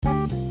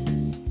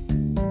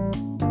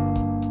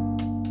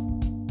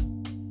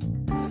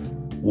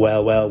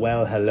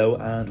Well, hello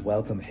and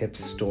welcome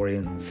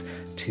hipstorians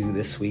to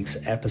this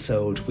week's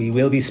episode. We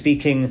will be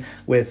speaking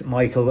with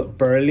Michael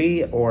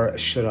Burley, or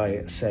should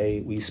I say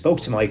we spoke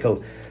to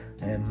Michael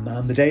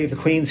on the day of the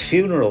Queen's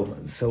funeral,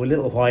 so a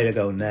little while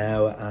ago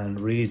now, and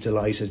really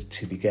delighted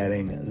to be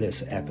getting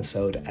this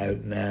episode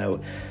out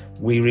now.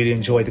 We really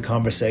enjoyed the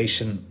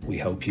conversation. We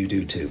hope you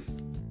do too.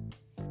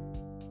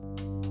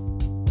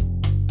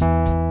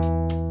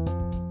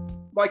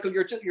 Michael,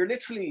 you're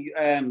literally,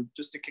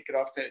 just to kick it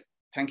off,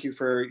 thank you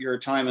for your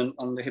time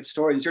on the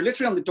Hipstorians. You're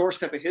literally on the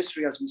doorstep of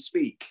history as we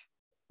speak.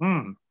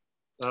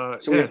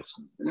 That's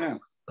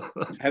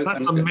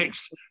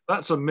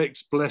a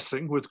mixed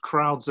blessing, with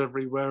crowds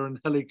everywhere and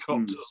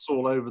helicopters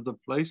all over the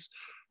place.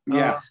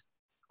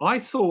 I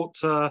thought,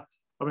 for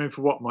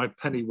what my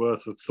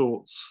pennyworth of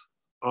thoughts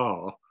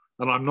are,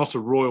 and I'm not a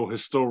royal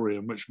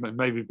historian, which may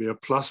maybe be a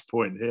plus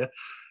point here.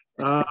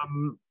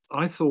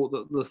 I thought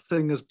that the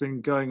thing has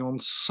been going on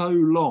so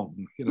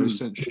long,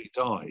 since she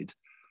died,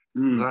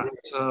 that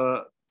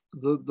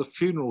the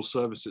funeral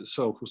service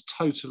itself was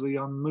totally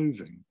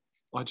unmoving.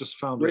 I just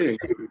found it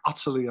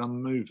utterly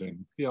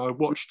unmoving. I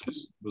watched it,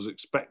 was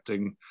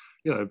expecting,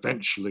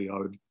 eventually I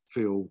would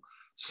feel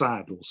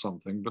sad or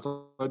something, but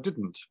I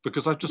didn't,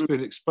 because I've just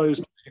been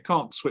exposed. You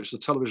can't switch the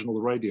television or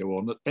the radio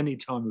on at any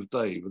time of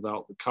day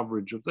without the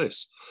coverage of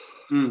this.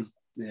 And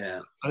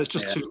it's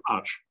just too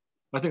much.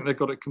 I think they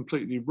got it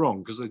completely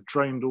wrong because they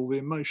drained all the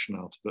emotion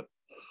out of it.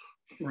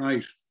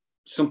 Right.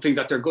 Something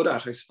that they're good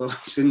at, I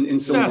suppose, in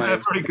some ways. They're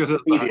very good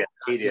at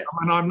media.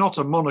 I'm not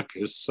a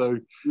monarchist, so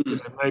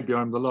maybe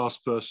I'm the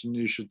last person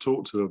you should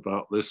talk to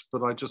about this,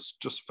 but I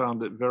just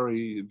found it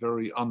very,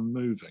 very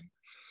unmoving.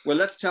 Well,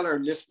 let's tell our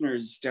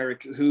listeners,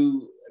 Derek,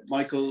 who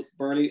Michael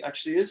Burley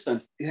actually is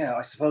then. Yeah,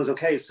 I suppose.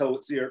 Okay, so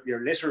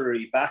your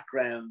literary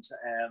background,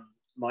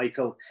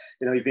 Michael,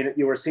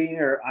 you were a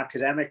senior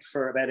academic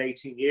for about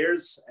 18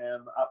 years,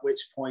 at which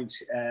point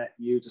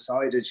you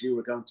decided you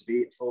were going to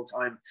be a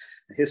full-time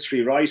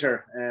history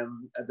writer.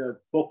 The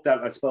book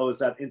that I suppose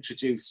that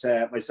introduced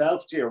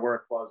myself to your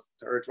work was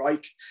Third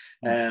Reich,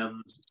 thoroughly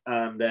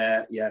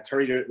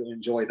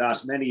enjoyed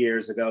that many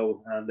years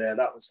ago, and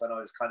that was when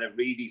I was kind of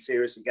really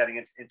seriously getting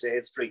into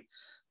history.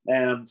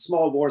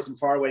 Small Wars in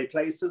Faraway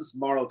Places,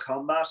 Moral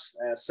Combat,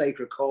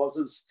 Sacred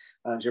Causes,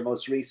 and your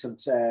most recent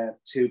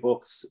two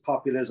books,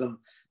 Populism,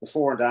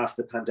 Before and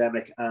After the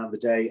Pandemic, and The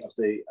Day of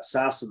the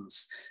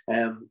Assassins.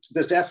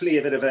 There's definitely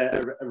a bit of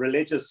a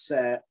religious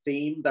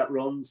theme that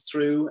runs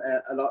through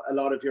a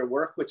lot of your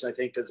work, which I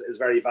think is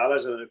very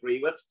valid and I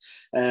agree with.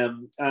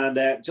 And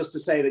just to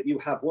say that you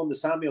have won the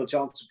Samuel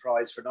Johnson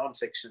Prize for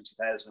Nonfiction in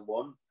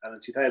 2001, and in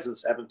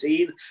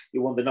 2017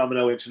 you won the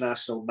Nomino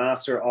International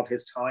Master of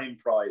His Time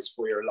Prize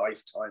for your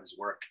lifetime's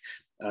work.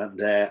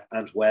 And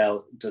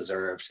well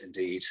deserved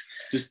indeed.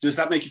 Does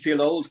that make you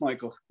feel old,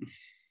 Michael?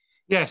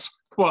 Yes.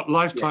 What,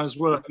 lifetime's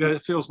work?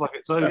 It feels like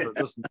it's over,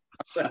 doesn't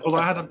it? Well,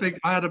 I had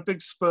a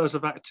big spurt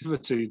of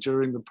activity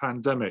during the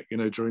pandemic,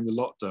 during the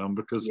lockdown,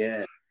 because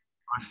I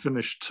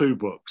finished two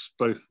books,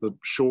 both the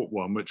short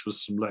one, which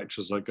was some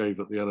lectures I gave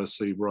at the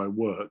LSE where I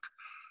work,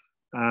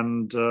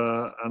 and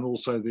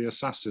also the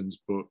Assassins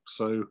book.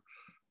 So,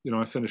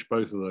 I finished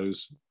both of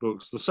those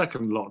books. The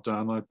second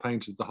lockdown, I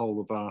painted the whole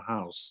of our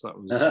house. That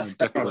was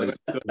decorated.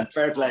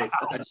 Fair play.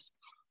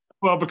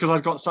 Well, because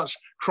I'd got such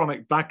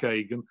chronic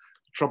backache and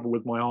trouble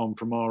with my arm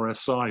from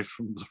RSI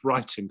from the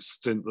writing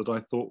stint that I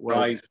thought,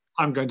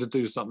 I'm going to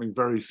do something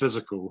very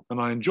physical.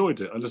 And I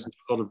enjoyed it. I listened to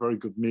a lot of very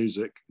good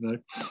music,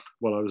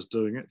 while I was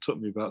doing it. It took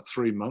me about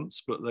 3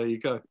 months, but there you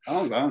go.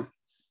 Oh, wow.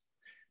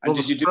 And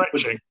did you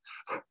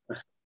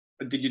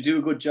do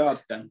a good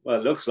job then? Well,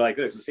 it looks like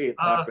it. I can see it in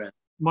the background.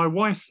 My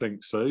wife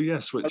thinks so,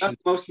 yes. Which that's the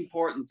most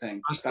important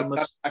thing. That's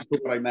actually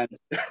what I meant.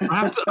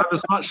 I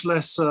was much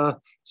less sort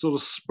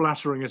of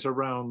splattering it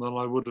around than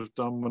I would have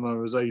done when I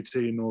was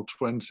 18 or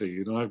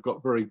 20. I've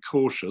got very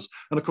cautious.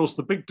 And of course,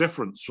 the big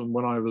difference from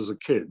when I was a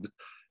kid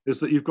is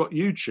that you've got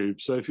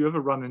YouTube. So if you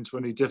ever run into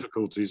any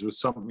difficulties with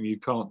something you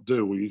can't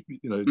do, or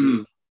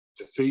do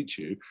defeat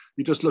you,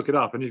 you just look it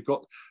up and you've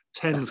got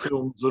 10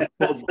 films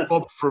of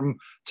Bob from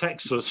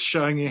Texas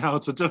showing you how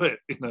to do it.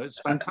 It's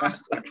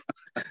fantastic.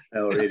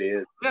 No, it really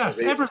is. Yeah,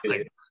 really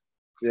everything. Is.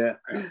 Yeah.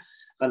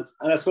 And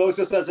I suppose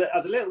just as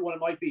a little one, it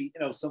might be,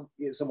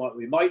 somewhat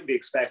we might be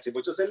expecting,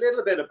 but just a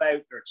little bit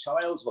about your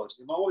childhood.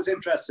 I'm always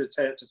interested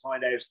to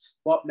find out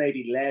what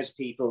maybe led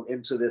people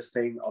into this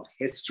thing of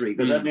history,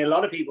 because a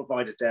lot of people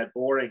find it dead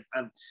boring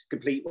and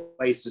complete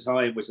waste of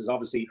time, which is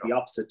obviously the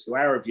opposite to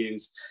our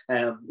views.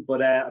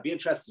 But I'd be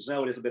interested to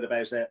know a little bit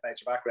about your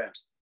background.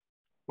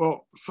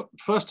 Well,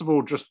 first of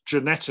all, just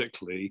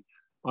genetically,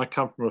 I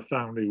come from a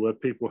family where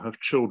people have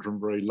children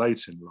very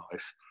late in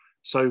life.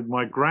 So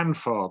my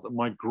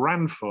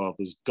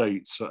grandfather's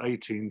dates are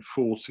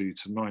 1840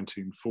 to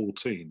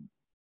 1914.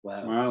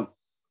 Wow.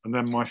 And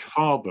then my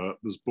father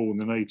was born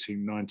in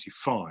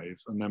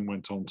 1895 and then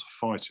went on to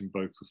fight in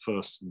both the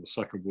First and the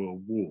Second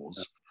World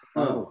Wars.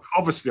 Oh.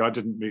 Obviously, I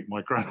didn't meet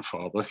my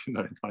grandfather, in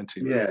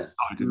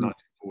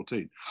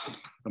 1914.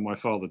 And my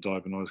father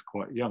died when I was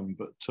quite young.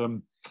 But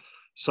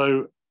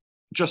so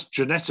just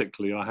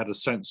genetically, I had a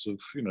sense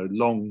of,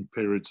 long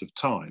periods of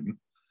time.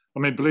 I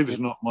mean, believe it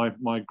or not,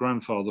 my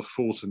grandfather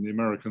fought in the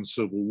American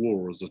Civil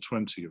War as a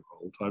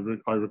 20-year-old.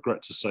 I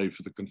regret to say,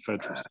 for the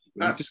Confederacy.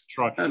 He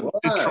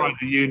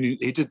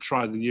did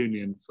try the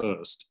Union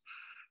first,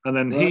 and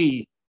then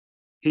he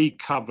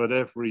covered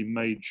every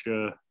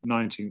major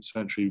 19th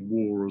century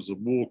war as a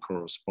war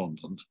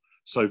correspondent.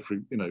 So, for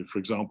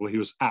example, he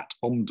was at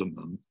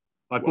Omdurman.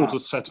 I bought a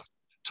set of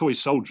toy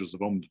soldiers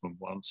of Omdurman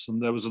once,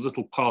 and there was a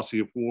little party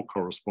of war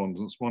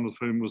correspondents, one of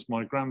whom was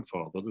my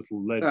grandfather,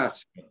 little lead.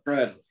 That's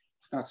incredible.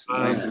 That's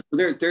amazing.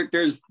 There's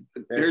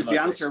the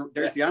answer.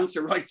 There's the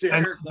answer right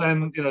there.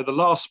 And then, the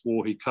last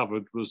war he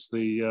covered was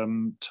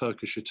the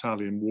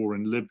Turkish-Italian war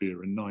in Libya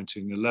in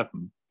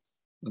 1911.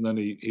 And then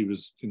he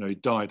was, he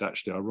died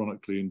actually,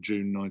 ironically, in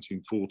June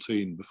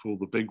 1914, before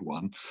the big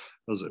one,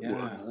 as it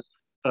were.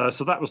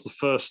 So that was the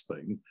first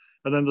thing.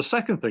 And then the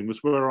second thing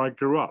was where I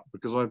grew up,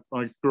 because I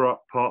grew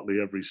up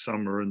partly every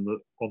summer on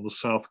the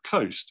south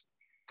coast,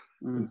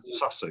 in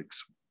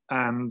Sussex.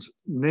 And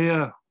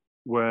near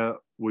where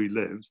we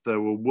lived,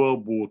 there were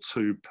World War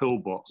II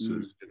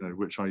pillboxes,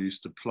 which I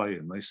used to play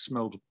in. They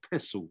smelled of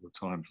piss all the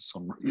time for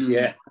some reason.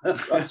 Yeah, they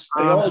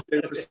all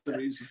do for some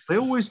reason. They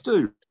always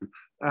do.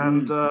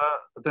 And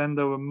then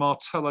there were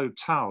Martello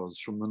Towers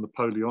from the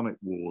Napoleonic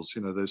Wars,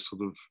 those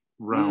sort of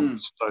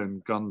round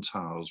stone gun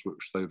towers,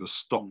 which they would have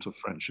stopped a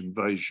French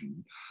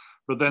invasion.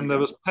 But then there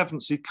was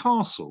Pevensey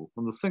Castle.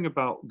 And the thing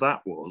about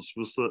that was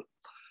that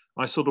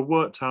I sort of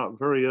worked out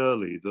very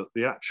early that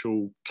the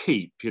actual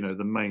keep,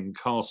 the main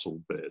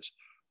castle bit,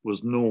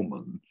 was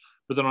Norman.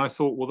 But then I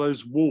thought, well,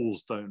 those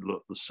walls don't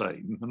look the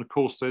same. And of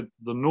course, the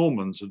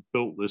Normans had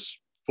built this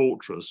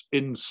fortress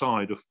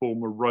inside a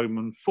former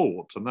Roman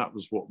fort, and that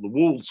was what the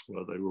walls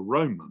were. They were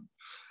Roman.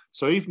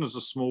 So even as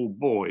a small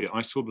boy,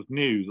 I sort of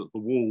knew that the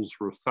walls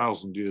were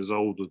 1,000 years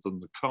older than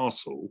the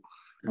castle,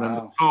 and then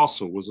the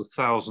castle was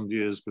 1,000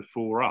 years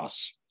before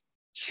us.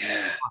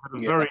 Yeah, I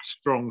had a very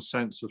strong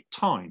sense of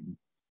time.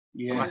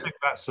 Yeah, and I think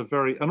that's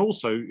and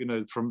also,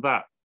 from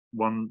that,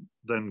 one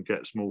then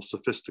gets more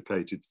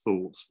sophisticated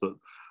thoughts that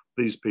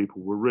these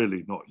people were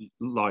really not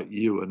like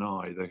you and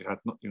I. They had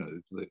not,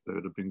 they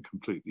would have been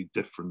completely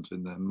different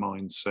in their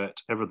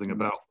mindset. Everything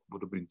about them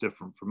would have been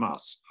different from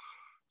us.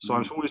 So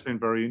I've always been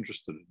very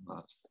interested in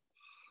that.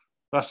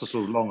 That's the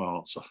sort of long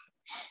answer.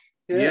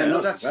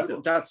 That's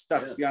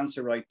the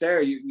answer right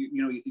there.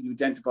 You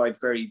identified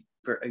for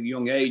a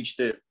young age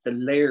the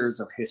layers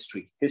of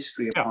history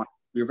upon.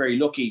 You're very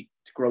lucky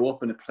to grow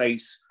up in a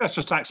place. That's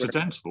just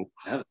accidental.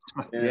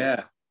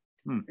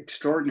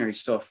 Extraordinary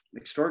stuff.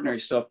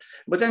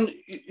 But then,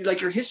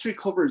 like, your history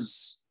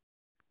covers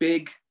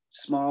big,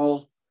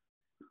 small,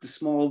 the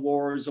small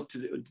wars up to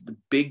the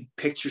big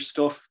picture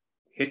stuff.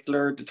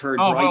 Hitler, the Third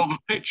Reich. Well, the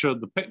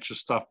picture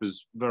stuff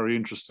is very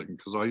interesting,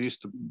 because I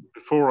used to,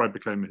 before I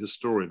became a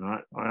historian,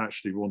 I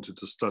actually wanted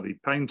to study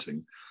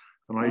painting,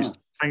 and I used to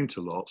paint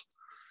a lot,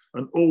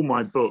 and all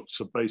my books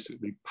are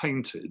basically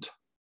painted.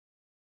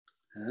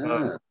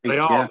 They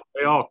are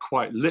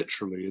quite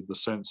literally, in the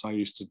sense I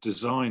used to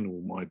design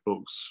all my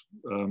books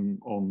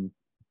on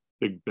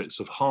big bits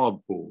of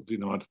hardboard.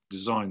 I'd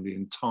design the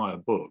entire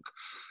book.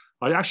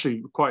 I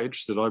actually quite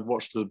interested. I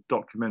watched a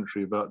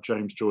documentary about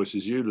James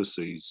Joyce's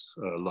Ulysses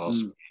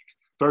last week.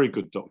 Very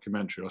good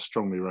documentary. I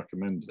strongly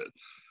recommend it.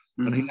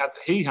 And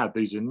he had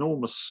these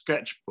enormous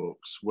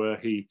sketchbooks where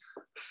he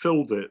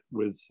filled it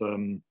with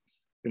the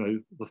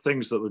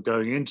things that were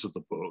going into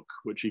the book,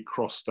 which he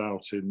crossed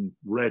out in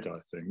red, I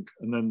think,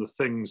 and then the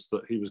things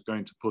that he was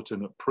going to put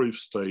in at proof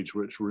stage,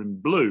 which were in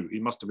blue. He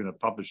must have been a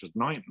publisher's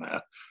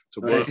nightmare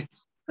to work.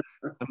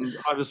 And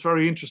I was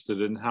very interested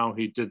in how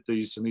he did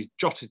these, and he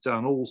jotted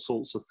down all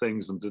sorts of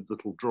things and did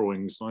little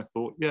drawings. And I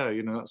thought,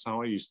 that's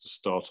how I used to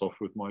start off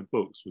with my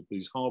books, with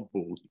these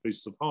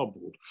pieces of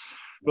hardboard.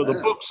 But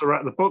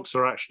the books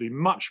are actually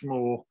much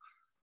more.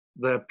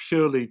 They're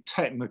purely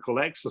technical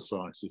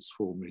exercises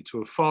for me,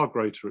 to a far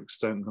greater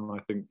extent than I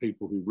think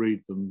people who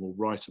read them will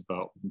write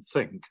about them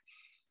think.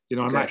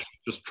 I'm actually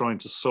just trying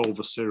to solve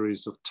a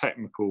series of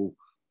technical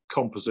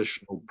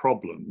compositional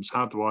problems.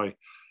 How do I,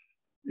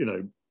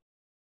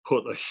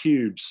 put a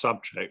huge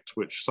subject,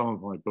 which some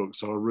of my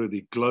books are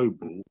really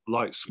global,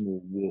 like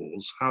Small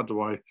Wars, how do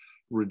I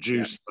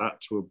reduce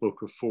that to a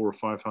book of 400 or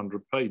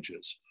 500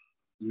 pages?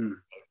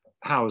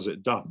 How is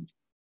it done?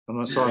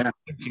 And so I'm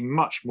thinking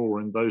much more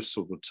in those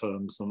sort of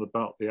terms than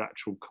about the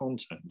actual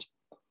content.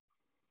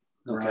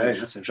 Okay,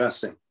 that's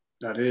interesting.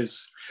 That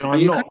is.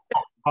 I'm not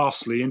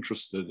vastly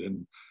interested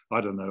in,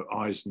 I don't know,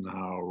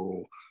 Eisenhower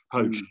or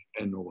Ho Chi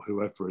Minh or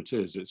whoever it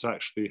is. It's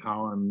actually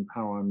how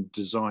I'm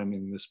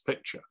designing this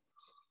picture.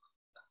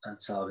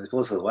 That's all it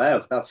was.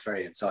 Wow, that's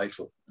very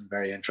insightful and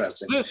very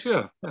interesting.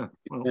 Yeah.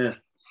 Well,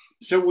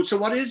 So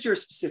what is your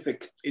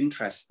specific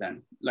interest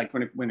then? Like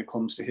when it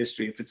comes to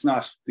history, if it's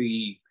not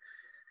the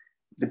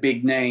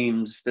big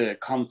names, the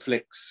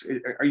conflicts,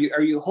 are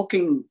you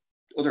hooking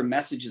other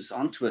messages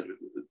onto it?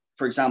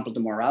 For example, the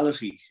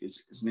morality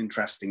is an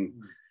interesting.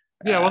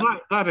 Yeah,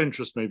 well, that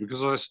interests me,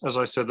 because as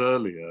I said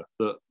earlier,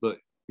 that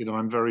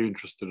I'm very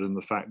interested in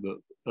the fact that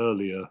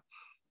earlier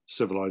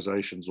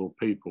civilizations or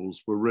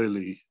peoples were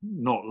really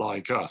not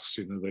like us.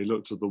 They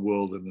looked at the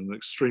world in an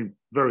extreme,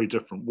 very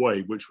different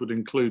way, which would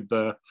include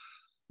their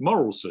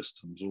moral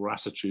systems or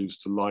attitudes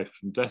to life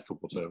and death or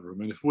whatever. I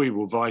mean, if we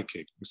were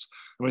Vikings,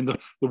 the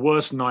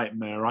worst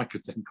nightmare I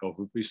could think of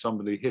would be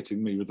somebody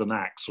hitting me with an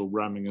axe or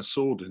ramming a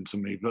sword into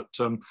me. But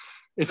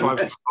if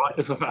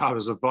I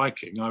was a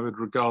Viking, I would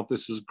regard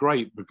this as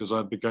great, because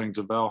I'd be going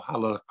to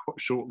Valhalla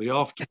quite shortly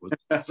afterwards,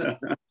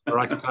 where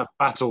I could have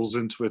battles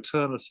into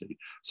eternity.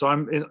 So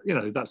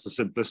that's the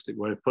simplistic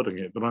way of putting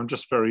it, but I'm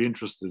just very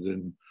interested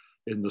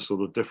in the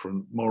sort of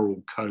different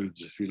moral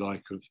codes, if you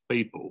like, of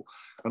people.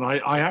 And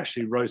I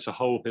actually wrote a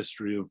whole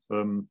history of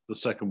the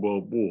Second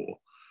World War.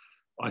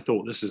 I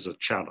thought this is a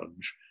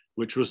challenge,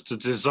 which was to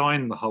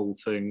design the whole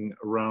thing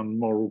around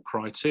moral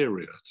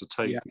criteria, to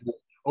take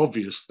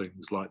obvious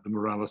things like the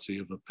morality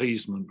of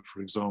appeasement,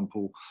 for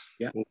example,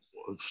 or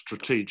of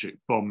strategic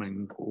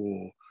bombing,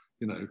 or,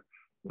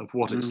 of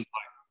what it's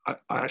like.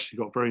 I actually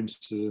got very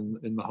interested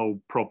in the whole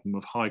problem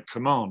of high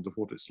command, of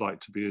what it's like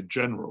to be a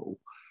general.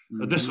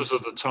 This was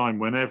at a time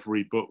when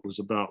every book was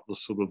about the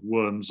sort of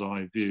worm's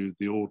eye view,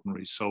 the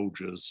ordinary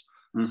soldier's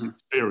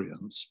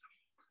experience.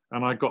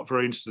 And I got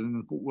very interested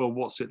in, well,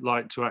 what's it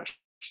like to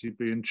actually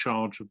be in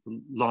charge of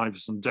the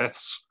lives and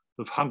deaths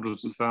of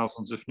hundreds of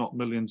thousands, if not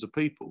millions of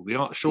people?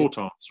 The short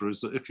answer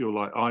is that if you're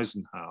like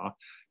Eisenhower,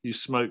 you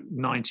smoke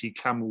 90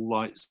 Camel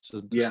Lights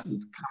and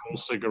Camel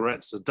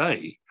cigarettes a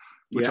day,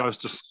 which I was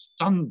just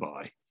stunned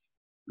by.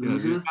 The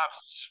amount of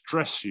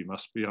stress you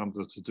must be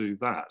under to do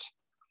that.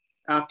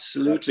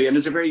 Absolutely. And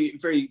there's a very,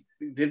 very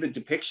vivid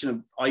depiction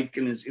of Ike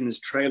in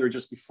his trailer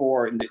just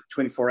before, in the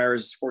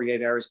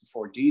 48 hours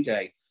before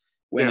D-Day,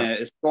 when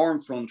a storm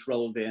front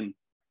rolled in,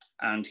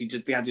 and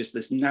they had just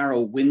this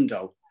narrow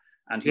window,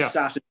 and he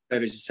sat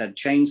there, as you said,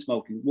 chain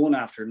smoking one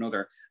after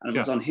another. And it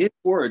was on his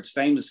words,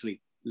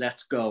 famously,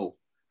 "Let's go."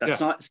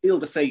 That's not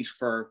sealed the fate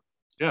for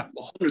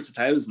hundreds of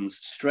thousands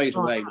straight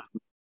away.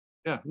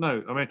 Yeah,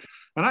 no, I mean,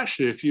 and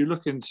actually, if you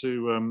look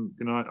into,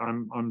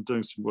 I'm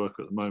doing some work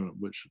at the moment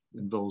which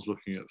involves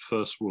looking at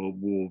First World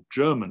War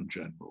German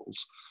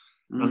generals,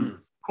 and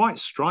quite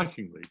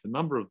strikingly, the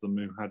number of them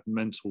who had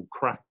mental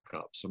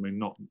crack-ups. I mean,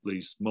 not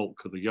least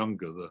Moltke the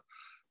Younger, the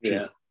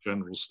chief of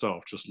general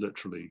staff, just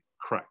literally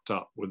cracked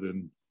up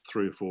within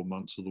 3 or 4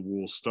 months of the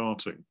war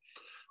starting.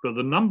 But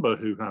the number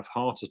who have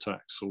heart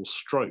attacks or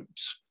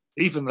strokes,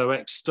 even though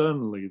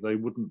externally they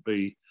wouldn't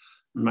be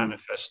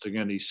manifesting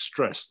any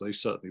stress, they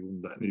certainly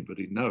wouldn't let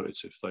anybody know it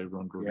if they were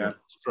under real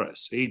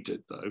stress. He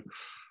did, though.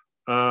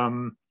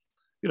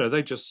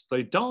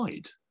 They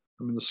died.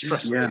 I mean, the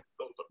stress killed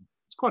them.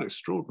 It's quite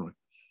extraordinary.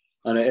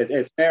 And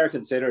it's fair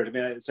considered. I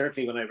mean,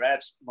 certainly when I read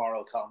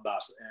Moral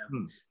Combat,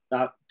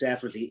 that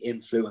definitely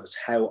influenced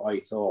how I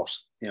thought,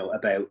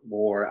 about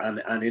war,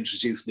 and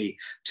introduced me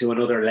to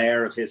another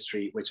layer of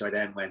history, which I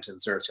then went in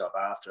search of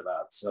after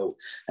that. So,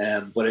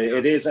 but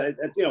it is, I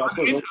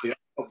suppose what we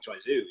try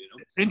to do.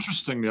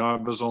 Interestingly, I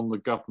was on the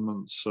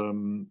government's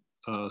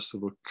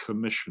sort of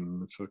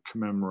commission for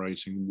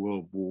commemorating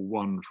World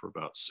War I for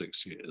about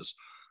 6 years.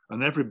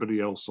 And everybody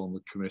else on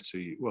the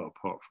committee, well,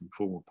 apart from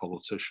former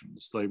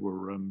politicians, they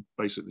were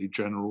basically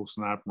generals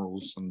and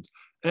admirals and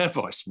air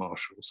vice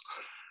marshals.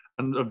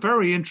 And a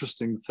very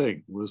interesting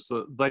thing was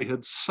that they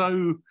had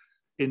so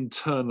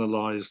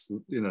internalized,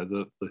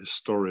 the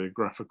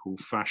historiographical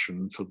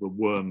fashion for the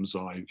worm's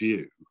eye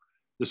view.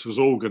 This was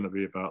all going to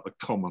be about the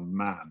common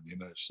man,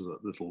 so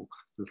that little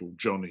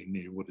Johnny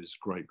knew what his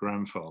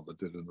great-grandfather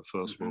did in the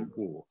First World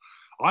War.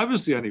 I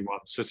was the only one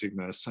sitting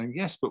there saying,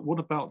 yes, but what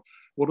about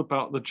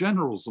the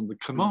generals and the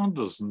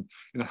commanders, and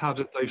how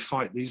did they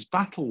fight these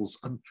battles?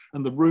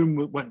 And the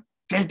room went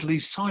deadly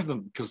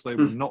silent because they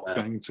were not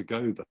going to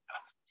go there.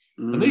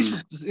 And these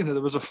were,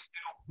 there was a field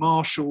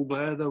marshal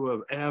there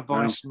were air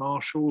vice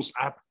marshals,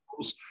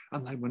 admirals,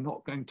 and they were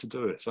not going to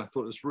do it. So I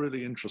thought it was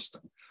really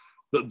interesting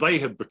that they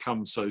had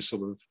become so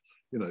sort of,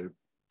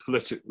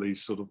 politically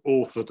sort of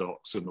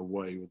orthodox in a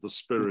way with the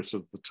spirit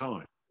of the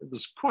time. It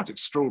was quite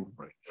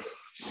extraordinary.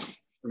 It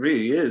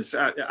really is,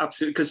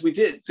 absolutely, because we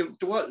did,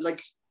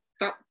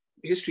 that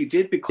history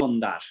did become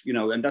that,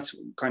 and that's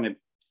kind of,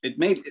 it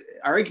made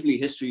arguably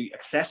history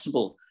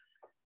accessible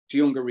to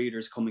younger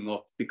readers coming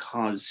up,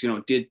 because,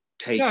 it did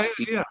take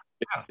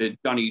the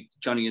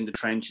Johnny in the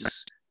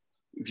trenches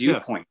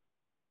viewpoint.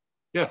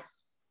 Yeah.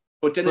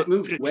 But then it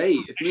moved away.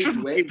 It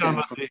shouldn't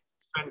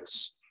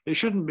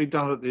be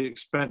done at the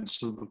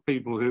expense of the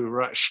people who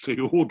are actually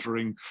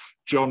ordering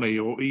Johnny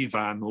or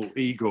Ivan or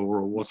Igor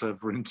or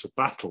whatever into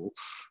battle,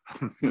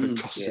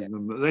 costing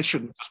them. They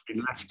shouldn't just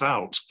be left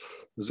out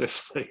as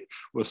if they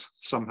were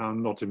somehow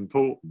not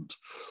important.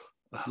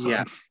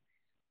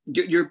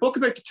 Your book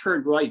about the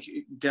Third Reich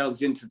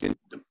delves into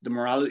the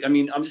morality. I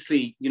mean,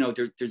 obviously,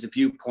 there's a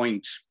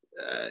viewpoint,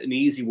 an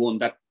easy one,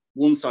 that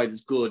one side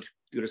is good,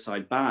 the other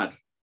side bad,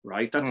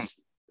 right? That's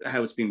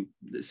how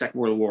the Second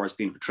World War has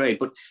been portrayed.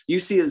 But you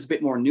see it as a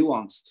bit more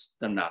nuanced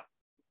than that,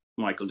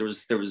 Michael. There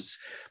was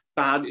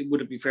bad,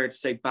 would it be fair to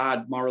say,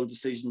 bad moral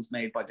decisions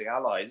made by the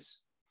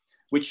Allies,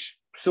 which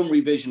some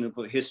revision of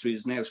what history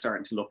is now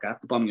starting to look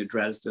at. The bombing of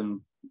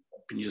Dresden,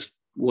 just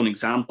one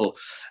example.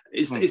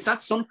 Is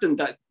that something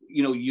that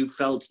you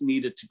felt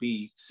needed to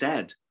be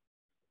said?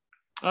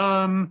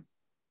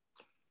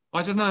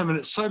 I don't know. I mean,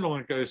 it's so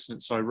long ago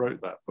since I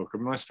wrote that book. I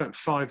mean, I spent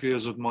 5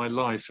 years of my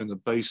life in a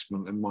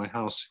basement in my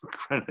house in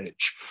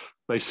Greenwich,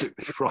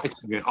 basically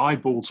writing it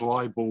eyeball to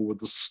eyeball with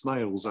the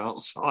snails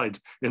outside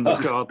in the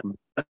garden.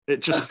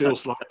 It just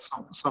feels like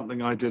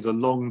something I did a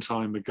long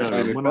time ago.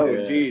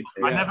 Indeed.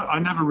 Yeah. I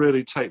never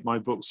really take my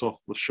books off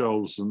the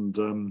shelves and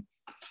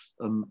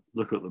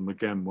look at them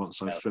again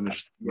once I've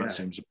finished. That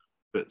seems a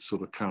bit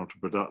sort of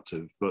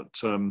counterproductive,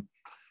 but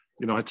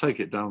I take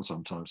it down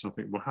sometimes. I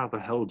think, well, how the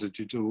hell did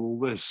you do all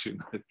this?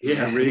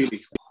 Yeah, really.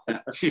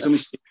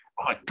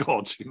 My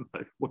God,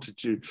 what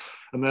did you?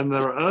 And then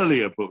there are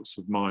earlier books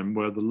of mine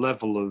where the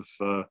level of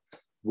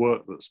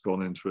work that's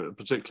gone into it,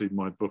 particularly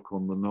my book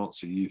on the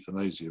Nazi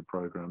euthanasia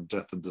program,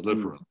 Death and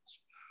Deliverance.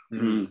 I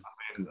mean,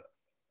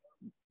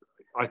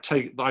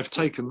 I've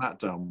taken that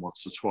down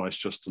once or twice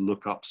just to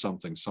look up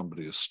something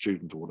somebody, a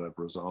student or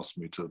whatever, has asked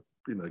me to,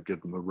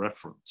 give them a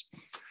reference.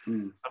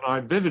 And I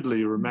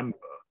vividly remember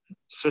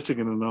sitting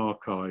in an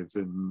archive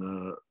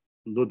in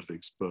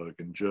Ludwigsburg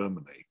in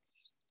Germany,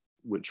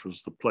 which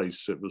was the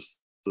place, it was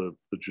the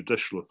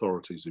judicial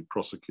authorities who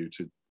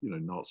prosecuted,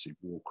 Nazi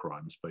war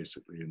crimes,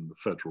 basically, in the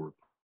Federal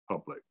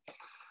Republic.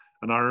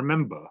 And I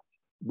remember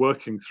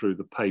working through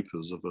the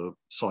papers of a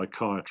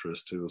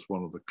psychiatrist who was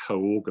one of the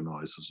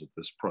co-organizers of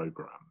this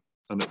program.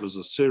 And it was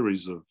a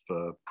series of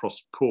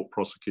court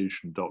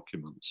prosecution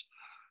documents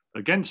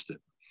against him.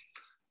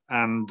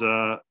 And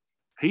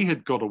he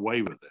had got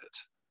away with it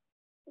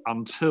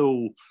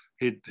until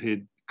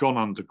he'd gone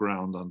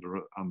underground under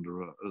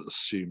an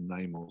assumed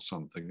name or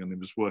something, and he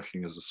was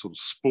working as a sort of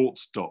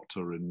sports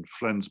doctor in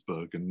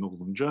Flensburg in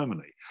northern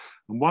Germany.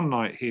 And one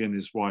night he and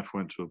his wife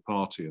went to a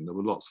party, and there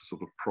were lots of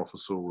sort of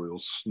professorial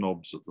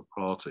snobs at the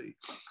party.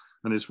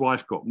 And his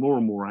wife got more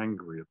and more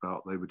angry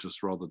about they were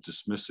just rather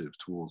dismissive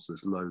towards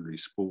this lowly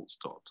sports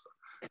doctor.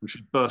 And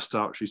she burst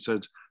out, she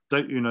said,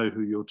 "Don't you know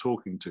who you're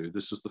talking to?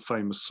 This is the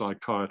famous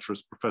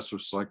psychiatrist, professor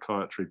of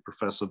psychiatry,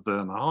 Professor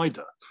Werner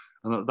Haider."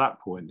 And at that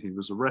point, he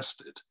was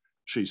arrested.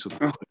 She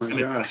sort of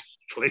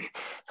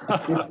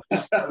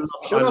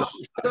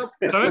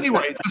So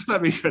anyway, just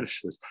let me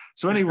finish this.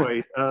 So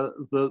anyway,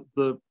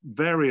 the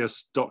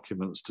various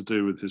documents to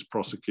do with his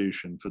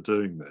prosecution for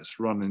doing this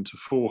run into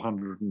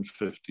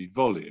 450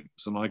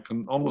 volumes, and I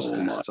can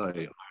honestly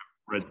say I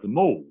read them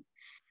all.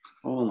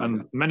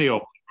 And many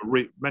of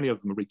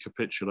them are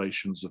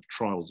recapitulations of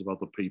trials of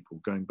other people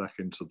going back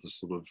into the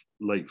sort of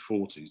late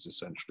 40s,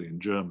 essentially, in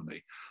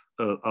Germany,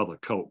 other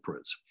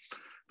culprits.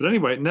 But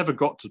anyway, it never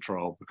got to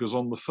trial because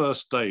on the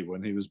first day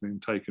when he was being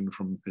taken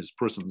from his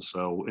prison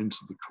cell into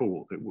the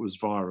court, it was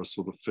via a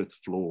sort of fifth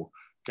floor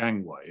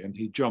gangway, and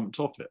he jumped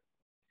off it.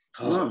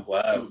 Oh,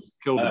 wow.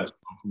 Killed himself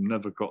and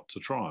never got to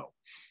trial.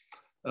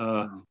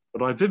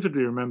 But I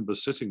vividly remember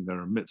sitting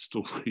there amidst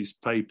all these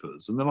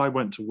papers, and then I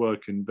went to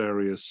work in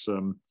various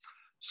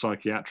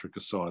psychiatric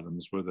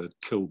asylums where they'd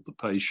killed the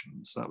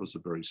patients. That was a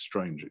very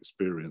strange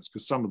experience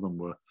because some of them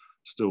were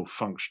still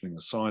functioning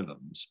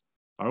asylums.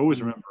 I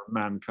always remember a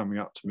man coming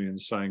up to me and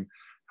saying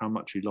how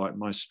much he liked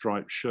my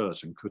striped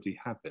shirt and could he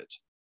have it.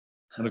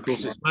 And of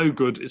course, it's no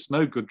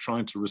good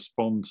trying to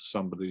respond to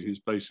somebody who's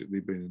basically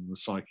been in the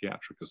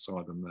psychiatric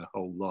asylum their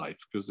whole life,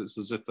 because it's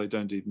as if they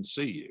don't even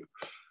see you.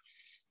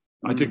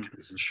 I did give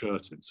him a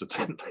shirt,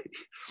 incidentally.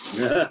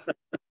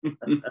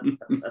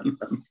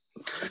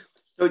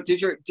 So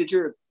did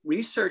your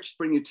research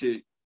bring you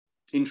to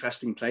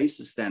interesting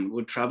places then?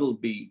 Would travel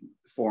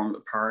form a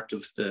part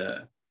of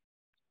the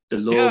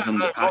love and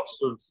the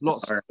passion?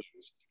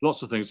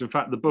 Lots of things. In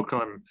fact, the book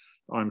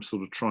I'm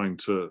sort of trying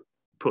to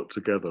put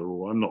together,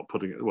 or I'm not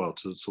putting it, well,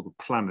 to sort of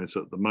plan it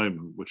at the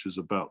moment, which is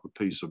about the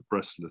peace of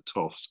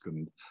Brest-Litovsk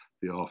and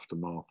the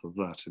aftermath of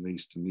that in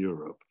Eastern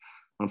Europe.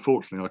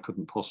 Unfortunately, I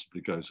couldn't possibly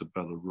go to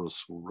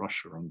Belarus or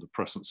Russia under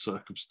present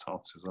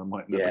circumstances. I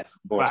might never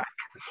come back.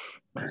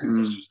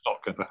 This is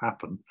not going to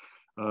happen.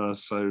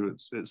 So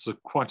it's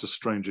quite a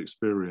strange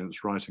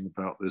experience writing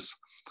about this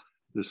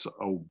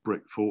old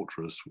brick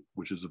fortress,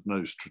 which is of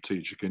no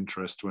strategic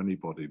interest to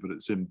anybody, but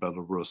it's in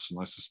Belarus, and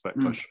I suspect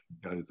I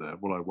shouldn't go there.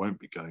 Well, I won't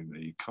be going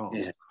there. You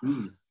can't.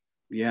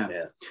 Yeah.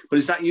 But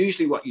is that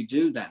usually what you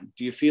do then?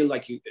 Do you feel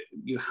like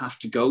you have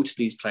to go to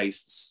these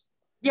places?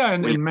 Yeah,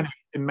 and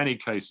in many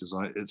cases,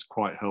 it's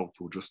quite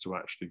helpful just to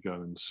actually go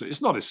and see.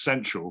 It's not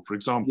essential. For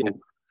example,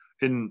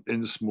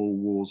 in Small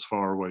Wars,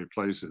 Faraway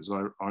Places,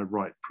 I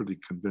write pretty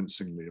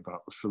convincingly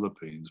about the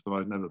Philippines, but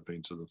I've never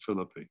been to the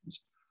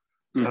Philippines.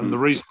 And the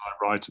reason I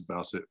write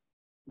about it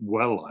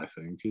well, I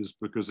think, is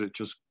because it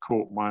just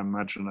caught my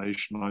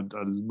imagination. I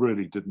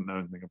really didn't know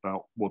anything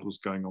about what was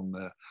going on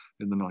there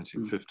in the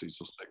 1950s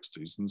or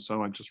 60s. And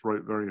so I just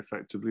wrote very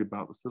effectively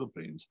about the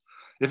Philippines.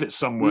 If it's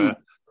somewhere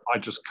I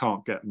just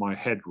can't get my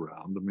head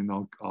around, I mean,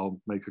 I'll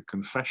make a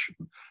confession.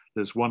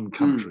 There's one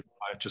country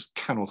I just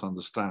cannot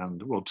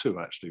understand. Well, two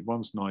actually.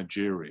 One's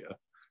Nigeria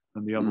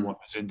and the other one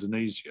is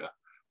Indonesia.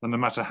 And no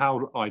matter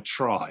how I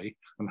try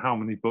and how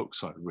many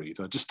books I read,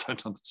 I just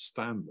don't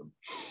understand them.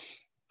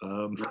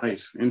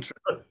 Right, interesting.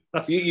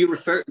 You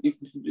refer,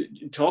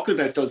 talking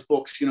about those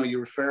books, you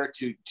refer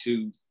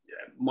to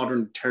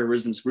modern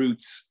terrorism's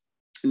roots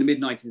in the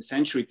mid-19th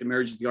century, the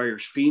emergence of the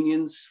Irish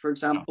Fenians, for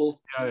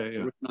example.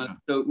 Yeah.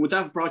 So would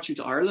that have brought you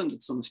to Ireland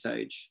at some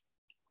stage?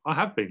 I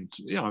have been.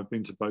 I've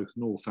been to both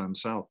North and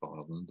South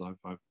Ireland.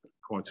 I've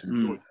quite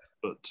enjoyed it,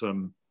 but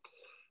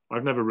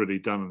I've never really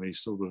done any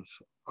sort of.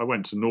 I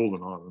went to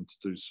Northern Ireland to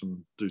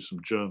do some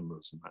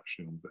journalism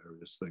actually on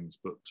various things,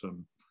 but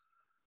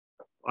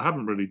I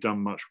haven't really done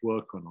much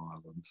work on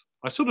Ireland.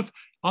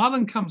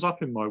 Ireland comes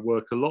up in my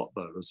work a lot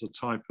though as a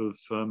type of.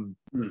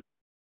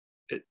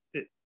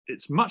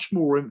 It's much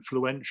more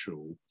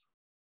influential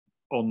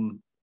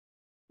on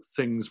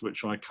things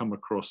which I come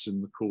across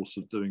in the course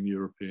of doing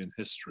European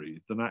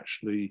history than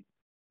actually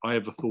I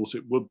ever thought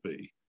it would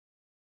be.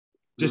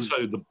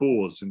 Ditto the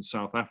Boers in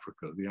South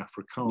Africa, the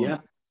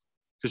Afrikaners.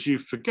 Because you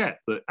forget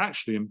that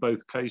actually in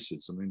both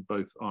cases, I mean,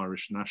 both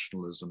Irish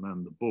nationalism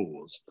and the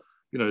Boers,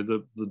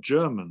 the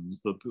Germans,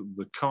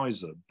 the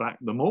Kaiser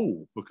backed them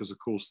all because, of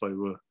course, they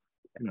were,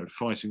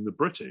 fighting the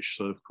British.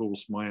 So, of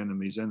course, my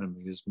enemy's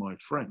enemy is my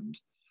friend.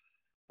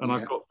 And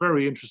I got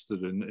very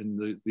interested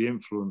in the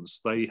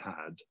influence they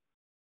had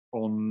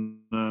on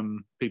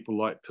people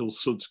like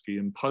Pilsudski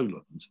in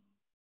Poland,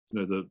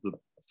 the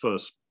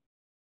first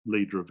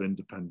leader of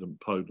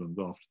independent Poland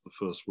after the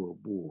First World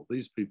War.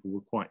 These people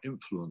were quite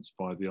influenced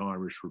by the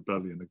Irish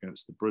rebellion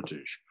against the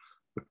British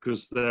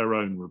because their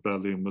own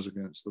rebellion was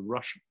against the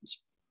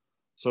Russians.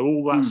 So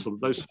all that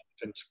those sort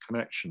of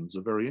interconnections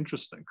are very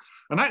interesting.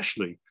 And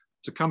actually,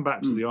 to come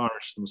back to the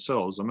Irish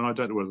themselves, I mean, I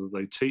don't know whether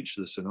they teach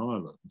this in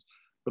Ireland,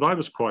 but I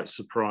was quite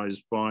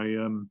surprised by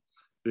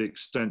the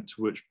extent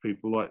to which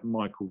people like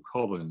Michael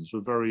Collins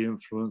were very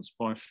influenced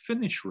by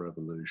Finnish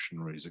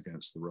revolutionaries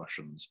against the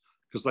Russians,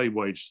 because they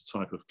waged a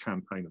type of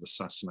campaign of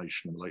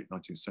assassination in the late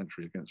 19th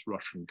century against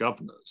Russian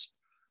governors.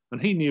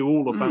 And he knew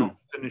all about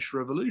Finnish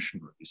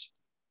revolutionaries.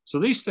 So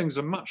these things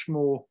are much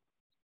more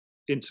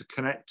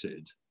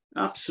interconnected.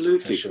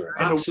 Absolutely. Sure.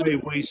 In a way,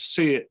 we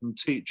see it and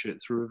teach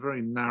it through a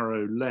very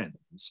narrow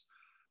lens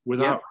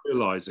without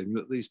realizing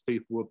that these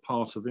people were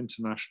part of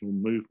international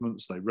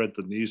movements. They read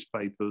the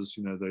newspapers,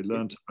 they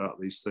learned about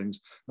these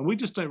things. And we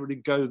just don't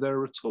really go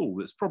there at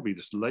all. It's probably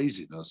just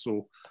laziness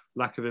or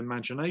lack of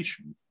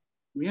imagination.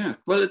 Yeah,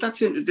 well,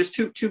 that's it. There's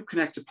two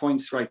connected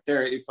points right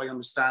there. If I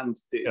understand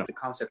the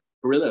concept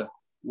of guerrilla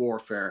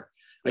warfare,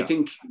 I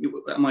think,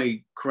 am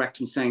I correct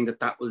in saying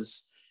that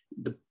was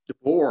the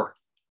Boer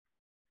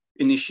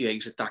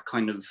initiated that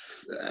kind of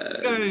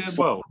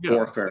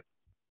warfare?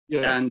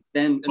 Yeah, and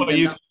then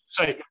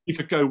you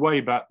could go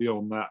way back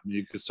beyond that, and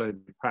you could say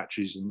the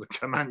Apaches and the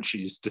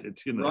Comanches did.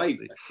 Right,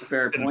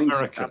 fair point.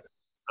 America,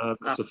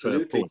 that's a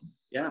fair point.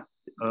 Yeah,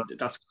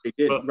 that's what they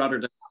did. Rather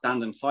than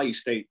stand and fight,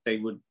 they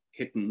would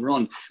hit and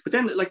run. But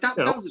then, that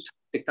was a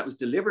tactic that was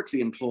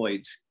deliberately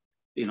employed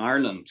in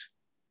Ireland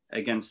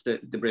against the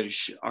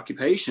British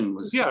occupation.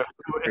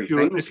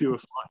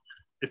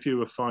 If you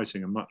were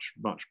fighting a much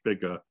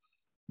bigger,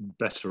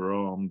 better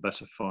armed,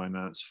 better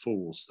financed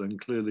force, then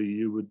clearly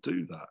you would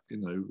do that.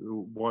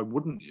 Why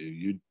wouldn't you?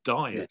 You'd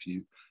die if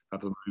you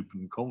had an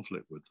open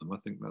conflict with them. I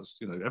think that's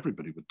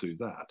everybody would do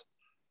that.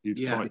 You'd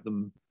fight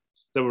them.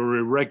 There were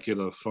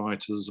irregular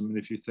fighters. I mean,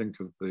 if you think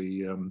of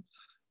the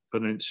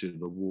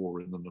Peninsular War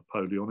in the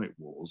Napoleonic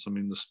Wars, I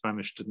mean, the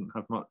Spanish didn't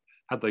have much.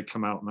 Had they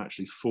come out and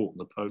actually fought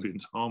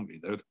Napoleon's army,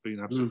 they would have been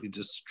absolutely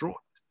destroyed.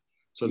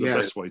 So the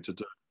best way to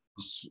do it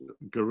was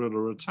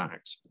guerrilla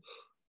attacks.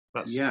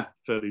 That's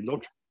fairly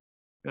logical.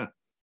 Yeah,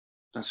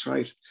 that's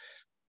right.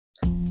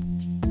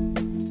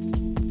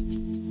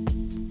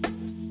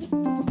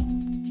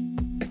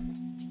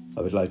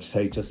 I would like to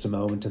take just a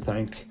moment to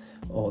thank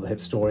all the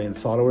Hipstorian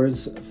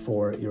followers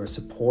for your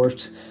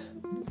support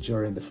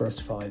during the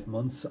first 5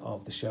 months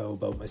of the show.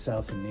 Both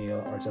myself and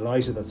Neil are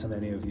delighted that so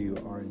many of you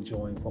are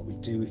enjoying what we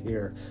do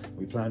here.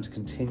 We plan to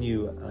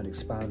continue and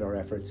expand our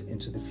efforts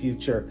into the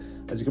future.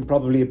 As you can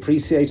probably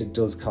appreciate, it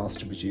does cost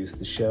to produce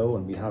the show,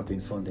 and we have been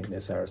funding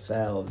this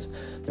ourselves.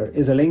 There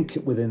is a link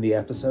within the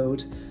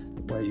episode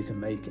where you can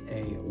make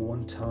a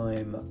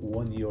one-time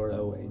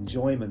 €1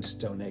 enjoyment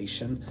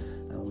donation,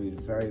 and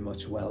we'd very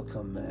much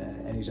welcome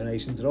any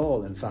donations at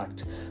all. In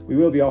fact, we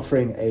will be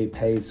offering a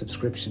paid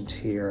subscription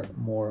tier.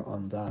 More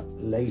on that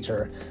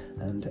later.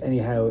 And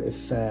anyhow,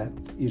 if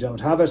you don't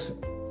have it,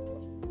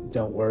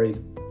 don't worry,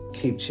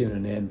 keep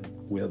tuning in,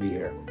 we'll be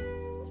here.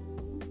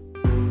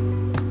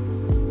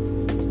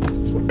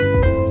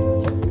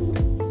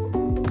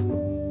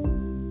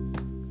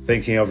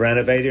 Thinking of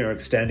renovating or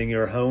extending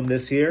your home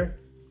this year?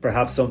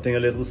 Perhaps something a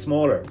little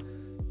smaller.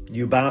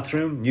 New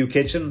bathroom, new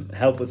kitchen,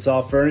 help with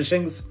soft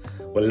furnishings?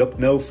 Well, look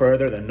no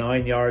further than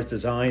 9 Yards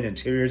Design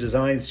Interior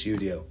Design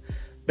Studio.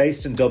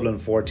 Based in Dublin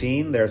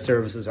 14, their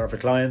services are for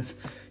clients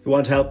who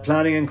want help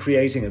planning and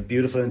creating a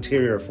beautiful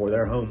interior for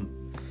their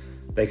home.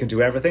 They can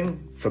do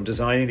everything from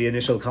designing the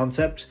initial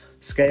concept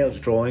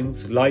scaled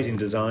drawings, lighting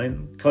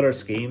design, colour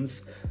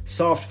schemes,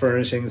 soft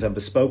furnishings and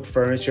bespoke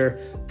furniture,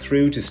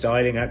 through to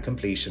styling at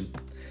completion.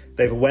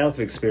 They have a wealth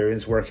of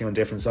experience working on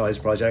different size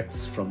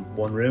projects, from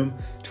one room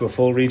to a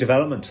full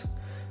redevelopment,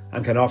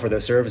 and can offer their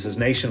services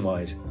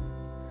nationwide.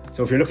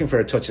 So if you're looking for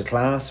a touch of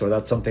class, or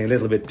that's something a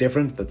little bit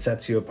different that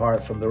sets you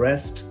apart from the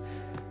rest,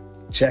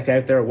 check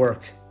out their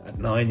work at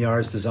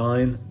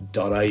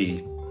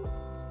 9yardsdesign.ie.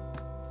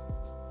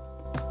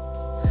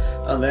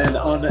 And then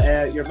on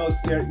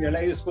your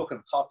latest book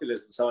on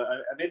populism, so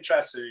I'm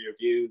interested in your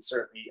views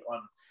certainly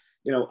on,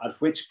 you know, at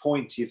which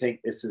point do you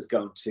think this is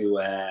going to,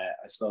 I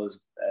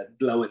suppose,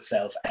 blow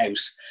itself out?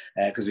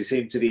 Because we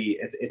seem to be,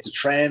 it's a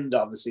trend,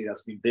 obviously,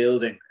 that's been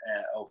building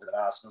over the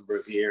last number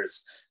of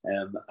years.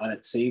 And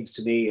it seems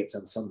to me it's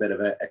on some bit of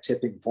a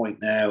tipping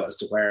point now as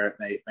to where it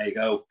may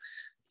go.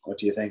 What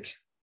do you think?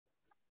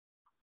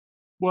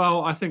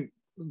 Well, I think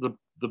the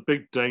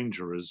big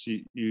danger is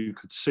you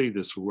could see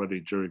this already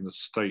during the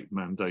state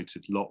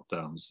mandated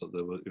lockdowns, that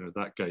there were, you know,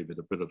 that gave it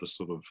a bit of a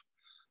sort of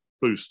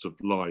boost of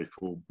life,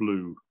 or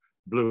blew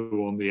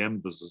on the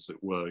embers, as it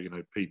were, you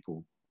know,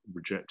 people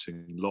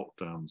rejecting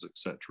lockdowns,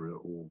 etc.,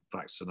 or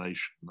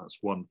vaccination.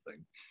 That's one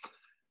thing.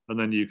 And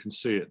then you can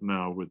see it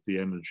now with the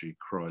energy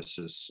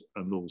crisis,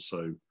 and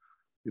also,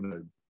 you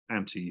know,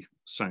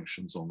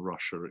 anti-sanctions on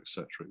Russia,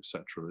 etc.,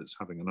 etc. It's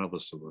having another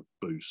sort of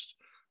boost.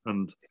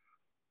 And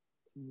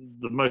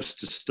the most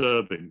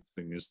disturbing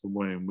thing is the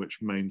way in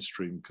which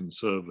mainstream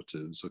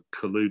conservatives are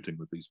colluding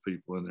with these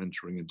people and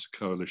entering into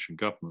coalition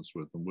governments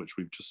with them, which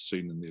we've just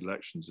seen in the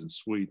elections in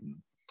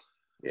Sweden.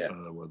 Yeah.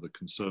 Where the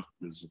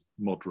conservatives,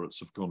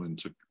 moderates, have gone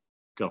into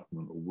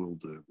government, or will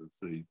do, with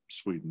the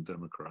Sweden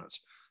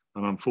Democrats.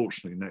 And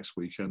unfortunately, next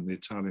weekend, the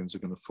Italians are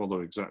going to follow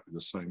exactly the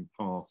same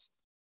path,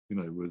 you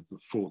know, with the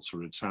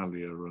Forza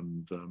Italia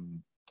and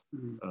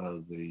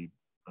the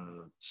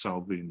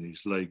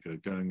Salvini's Lega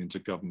going into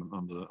government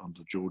under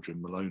Giorgia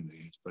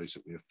Meloni, who's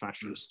basically a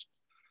fascist.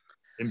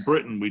 In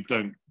Britain, we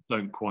don't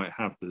quite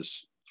have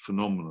this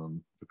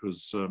phenomenon,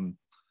 because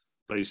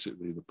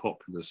basically the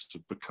populists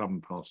have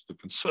become part of the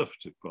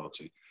Conservative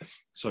Party.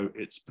 So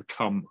it's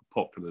become a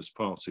populist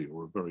party,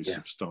 or a very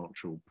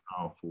substantial,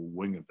 powerful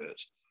wing of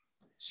it.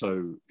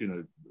 So, you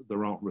know,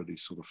 there aren't really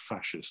sort of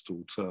fascist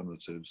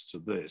alternatives to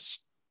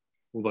this.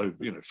 Although,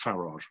 you know,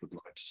 Farage would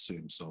like to see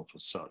himself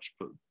as such,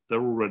 but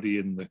they're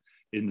already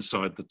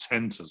inside the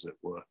tent, as it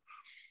were.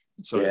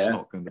 So it's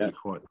not going to be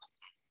quite.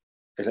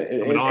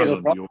 In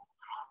Ireland,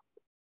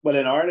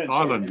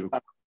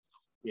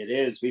 it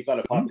is. We've got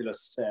a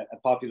populist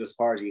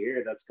party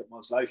here that's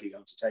most likely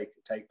going to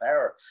take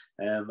power,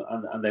 and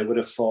they would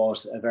have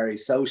fought a very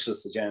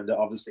socialist agenda,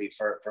 obviously,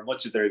 for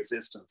much of their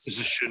existence. It's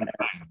a Sinn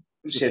Féin.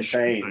 Sinn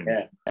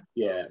Féin,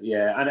 yeah.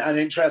 And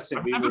interesting.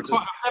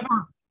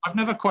 I've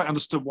never quite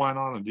understood why in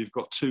Ireland you've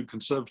got two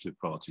Conservative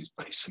parties,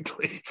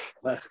 basically.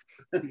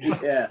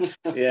 yeah.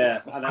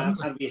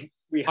 And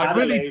we had I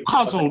really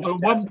puzzled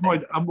at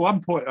one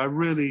point. I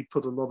really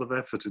put a lot of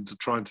effort into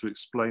trying to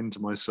explain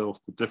to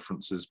myself the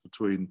differences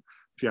between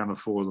Fianna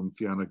Fáil and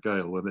Fianna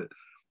Gael, and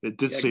it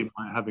did seem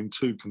like having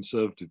two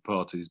Conservative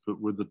parties,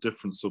 but with a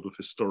different sort of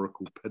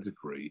historical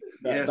pedigree.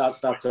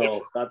 That's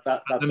all. That's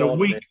and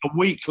all. A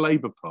weak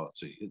Labour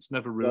Party. It's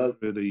never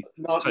really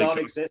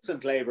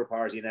non-existent Labour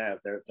Party now.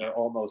 They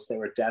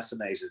were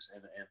decimated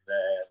in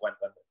when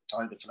the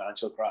time of the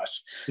financial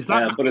crash. Is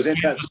that but the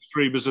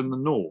industry was in the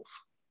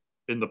north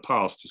in the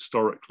past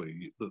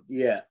historically? The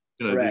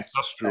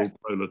industrial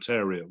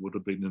proletariat would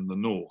have been in the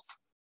north.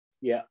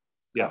 Yeah.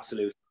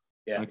 Absolutely.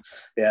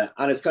 Yeah,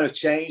 and it's kind of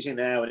changing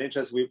now. And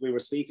interesting, we were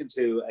speaking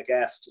to a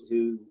guest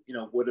who, you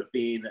know, would have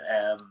been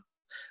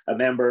a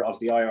member of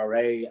the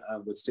IRA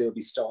and would still be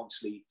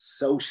staunchly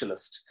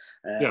socialist,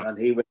 and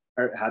he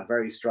had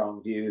very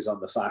strong views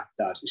on the fact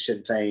that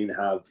Sinn Féin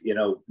have, you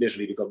know,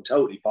 literally become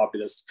totally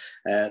populist.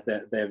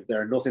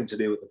 They're nothing to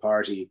do with the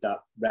party that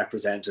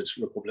represented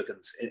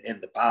Republicans in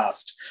the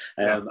past.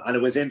 And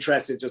it was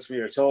interesting just when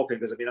you were talking,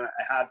 because I mean, I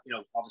had, you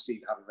know,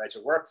 obviously having read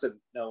your works and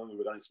knowing we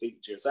were going to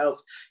speak to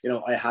yourself, you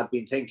know, I had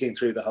been thinking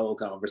through the whole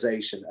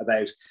conversation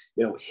about,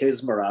 you know,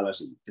 his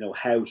morality, you know,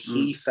 how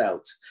he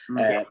felt,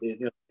 you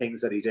know,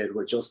 things that he did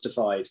were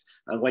justified.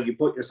 And when you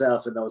put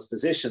yourself in those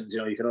positions, you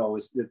know, you can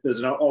always,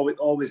 there's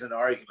always an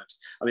argument.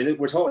 I mean,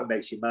 we're talking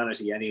about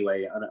humanity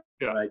anyway, and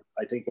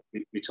I think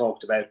we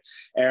talked about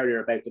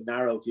earlier about the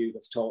narrow view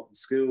that's taught in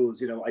schools.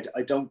 You know,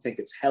 I don't think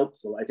it's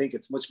helpful. I think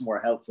it's much more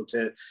helpful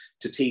to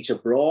teach a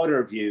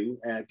broader view,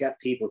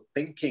 get people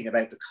thinking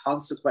about the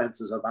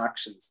consequences of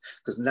actions,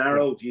 because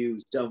narrow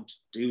views don't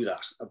do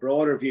that. A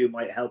broader view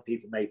might help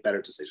people make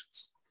better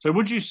decisions. So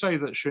would you say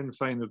that Sinn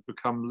Féin have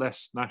become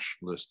less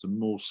nationalist and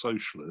more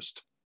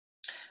socialist?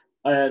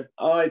 I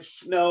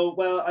know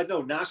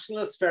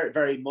nationalists very,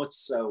 very much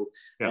so.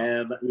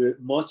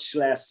 Much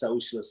less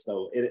socialist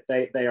though.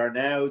 They are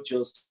now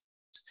just,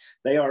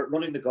 they are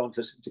running the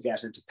gauntlet to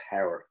get into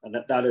power, and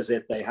that is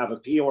it. They have a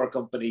PR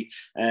company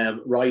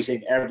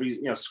writing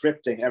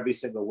scripting every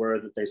single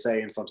word that they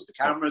say in front of the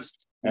cameras.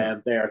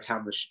 They are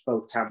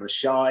both camera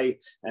shy,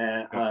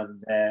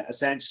 and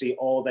essentially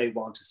all they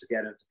want is to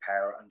get into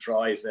power and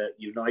drive the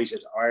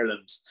United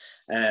Ireland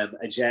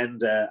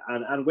agenda,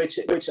 and which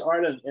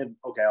Ireland.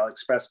 Okay, I'll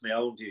express my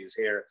own views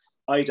here.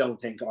 I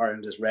don't think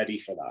Ireland is ready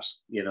for that.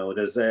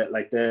 There's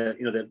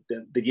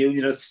the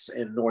unionists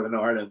in Northern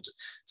Ireland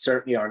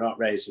certainly are not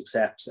ready to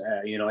accept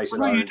United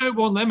Ireland. You don't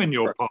want them in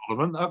your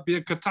parliament. That'd be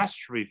a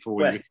catastrophe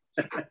for you.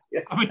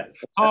 Yeah. I mean,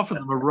 half of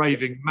them are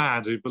raving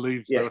mad who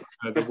believe that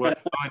they were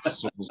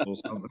dinosaurs or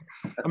something.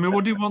 I mean,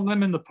 what do you want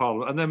them in the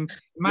parliament? And then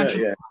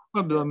imagine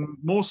the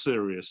more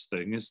serious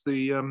thing is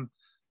the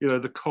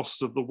the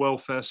cost of the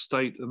welfare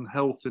state and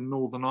health in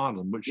Northern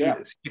Ireland, which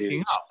is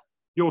picking up.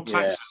 Your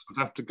taxes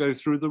would have to go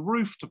through the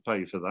roof to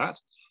pay for that.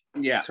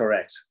 Yeah,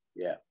 correct.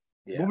 Yeah.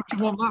 What would you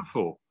want that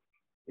for?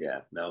 Yeah,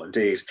 no,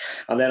 indeed.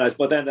 And then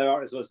there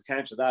are, as well as the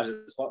counter to that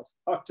is what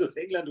does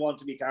England want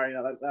to be carrying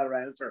that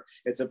around for?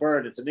 It's a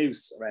burden, it's a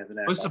noose around the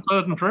neck. Well, it's a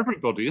burden for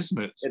everybody,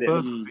 isn't it? It's a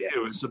burden for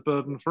you. It's a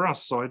burden for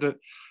us. So they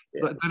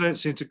don't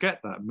seem to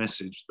get that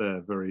message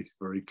there very,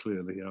 very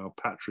clearly, our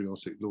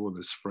patriotic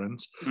loyalist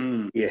friends.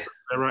 They're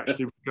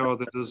actually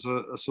regarded as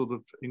a sort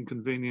of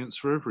inconvenience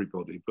for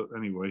everybody. But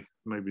anyway,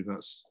 maybe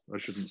I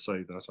shouldn't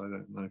say that. I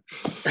don't know.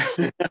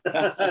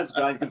 That's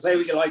fine. You can say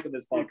we can like in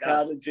this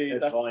podcast. You can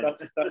indeed.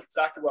 That's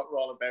exactly what we're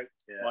all about,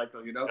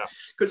 Michael,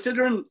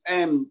 Considering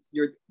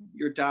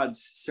your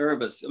dad's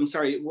service, I'm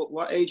sorry,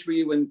 what age were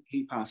you when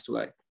he passed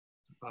away?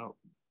 About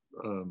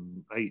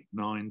 8,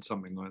 9,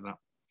 something like that.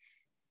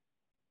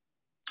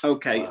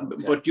 Okay,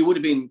 but you would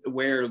have been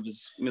aware of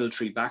his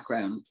military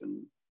background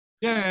and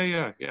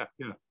yeah.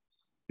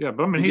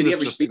 But I mean, did he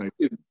ever speak to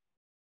you?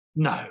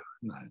 No.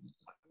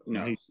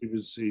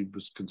 He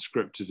was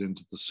conscripted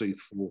into the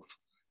Seaforth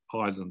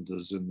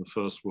Highlanders in the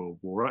First World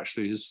War.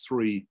 Actually, his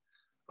 3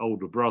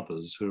 older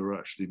brothers, who are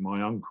actually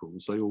my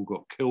uncles, they all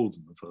got killed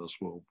in the First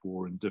World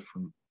War in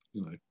different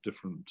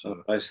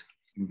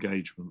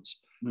engagements.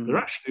 They're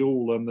actually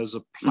all there's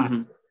a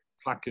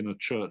plaque in a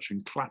church in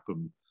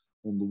Clapham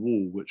on the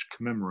wall which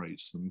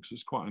commemorates them, because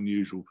it's quite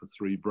unusual for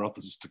 3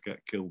 brothers to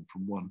get killed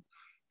from one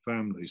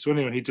family. So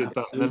anyway, he did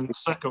that. And then the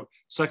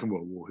Second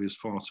World War, he was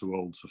far too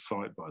old to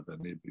fight by then.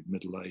 He'd be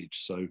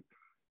middle-aged. So,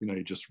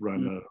 he just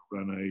ran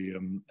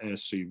a air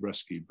sea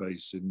rescue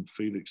base in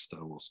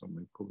Felixstowe or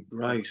something. Probably.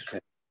 Right. Okay.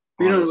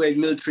 The way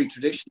military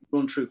tradition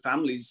run through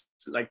families,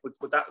 like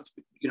would that,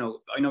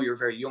 I know you're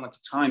very young at the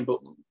time,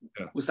 but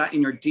was that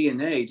in your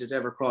DNA? Did it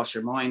ever cross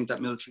your mind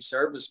that military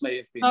service may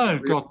have been? No,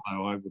 God,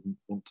 no, I wouldn't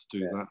want to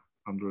do that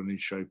under any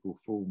shape or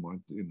form.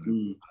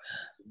 Wouldn't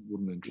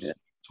interest me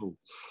at all.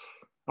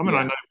 I mean,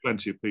 I know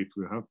plenty of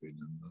people who have been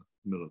in the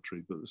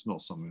military, but it's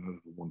not something I ever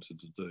wanted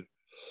to do.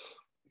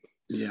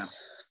 Yeah.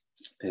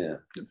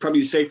 Probably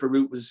the safer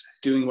route was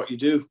doing what you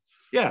do.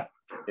 Yeah.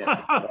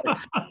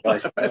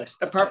 Right.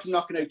 Apart from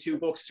knocking out 2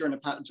 books during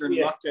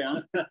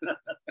lockdown.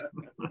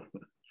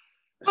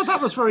 Well,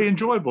 that was very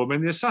enjoyable. I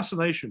mean, the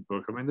assassination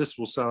book, this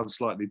will sound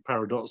slightly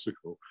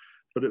paradoxical,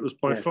 but it was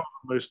by far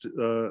the most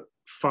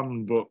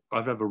fun book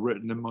I've ever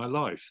written in my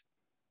life.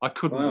 I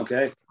couldn't.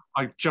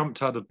 I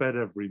jumped out of bed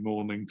every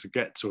morning to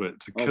get to it,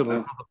 to kill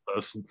another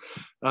person.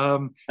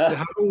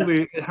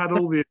 It had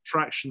all the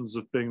attractions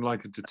of being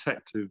like a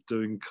detective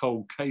doing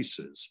cold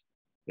cases.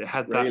 It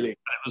had that. Really? It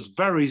was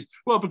very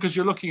well, because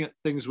you're looking at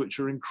things which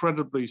are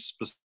incredibly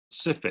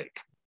specific.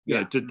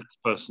 Did this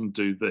person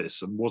do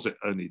this, and was it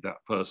only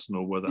that person,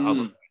 or were there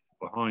other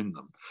people behind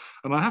them?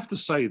 And I have to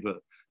say that,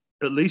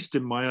 at least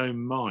in my own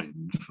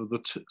mind, for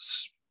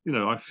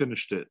I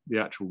finished it, the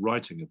actual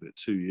writing of it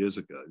 2 years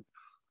ago.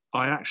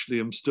 I actually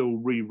am still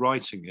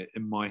rewriting it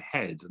in my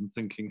head and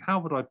thinking, how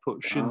would I put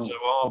Shinzo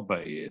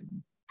Abe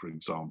in, for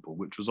example,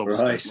 which was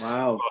obviously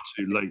far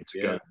too late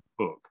to go in the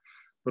book.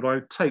 But I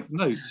take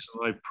notes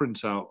and I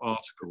print out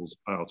articles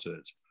about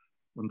it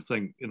and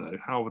think,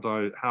 how would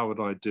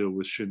I deal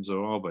with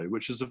Shinzo Abe,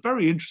 which is a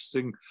very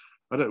interesting.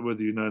 I don't know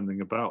whether you know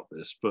anything about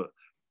this, but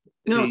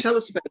tell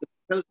us about it.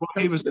 Tell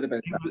us a bit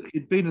about that.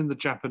 He'd been in the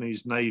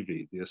Japanese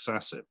Navy, the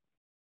assassin,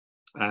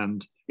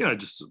 and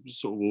just a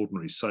sort of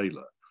ordinary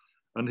sailor.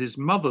 And his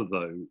mother,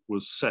 though,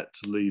 was set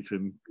to leave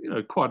him,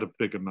 quite a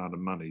big amount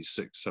of money,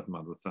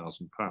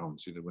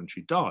 £600,000-700,000, when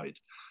she died.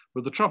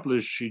 But the trouble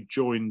is, she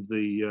joined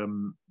the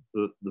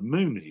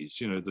Moonies,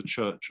 the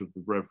Church of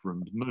the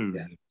Reverend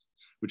Moon,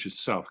 which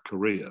is South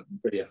Korean.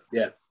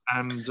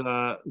 And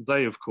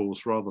they, of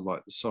course, rather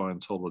like the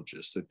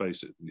Scientologists, they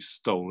basically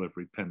stole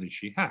every penny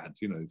she had,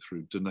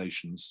 through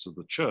donations to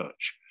the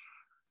church.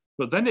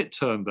 But then it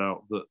turned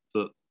out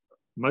that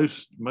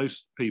most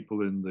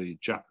people in the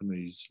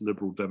Japanese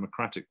Liberal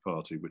Democratic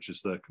Party, which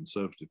is their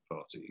conservative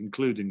party,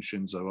 including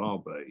Shinzo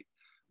Abe,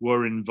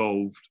 were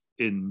involved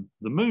in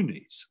the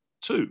Moonies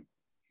too.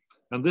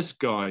 And this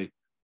guy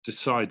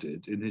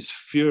decided, in his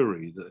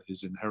fury that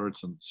his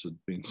inheritance had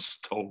been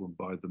stolen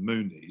by the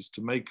Moonies,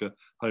 to make a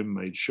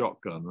homemade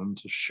shotgun and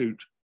to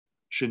shoot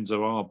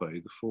Shinzo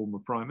Abe, the former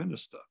prime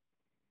minister.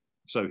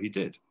 So he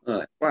did.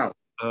 Wow.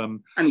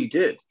 And he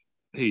did.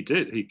 He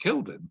did. He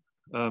killed him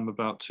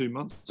about 2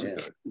 months ago.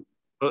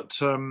 But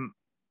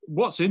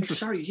what's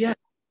interesting...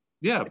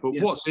 Yeah, but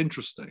what's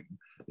interesting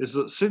is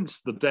that since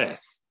the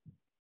death,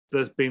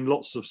 there's been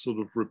lots of sort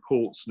of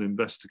reports and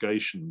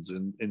investigations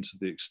into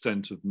the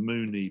extent of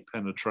Moonie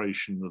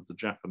penetration of the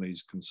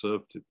Japanese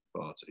Conservative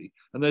Party,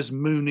 and there's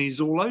Moonies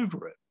all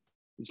over it.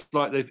 It's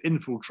like they've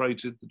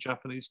infiltrated the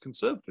Japanese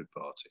Conservative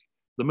Party,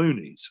 the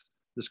Moonies,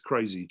 this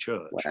crazy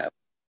church. Wow.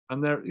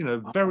 And they're,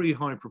 very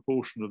high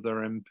proportion of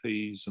their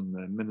MPs and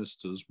their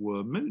ministers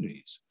were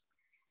Moonies.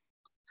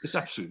 It's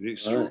absolutely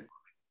extraordinary.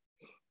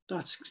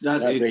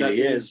 That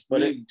really is.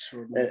 But really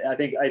I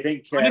think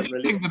if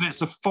you think that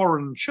it's a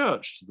foreign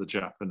church to the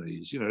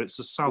Japanese, it's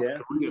a South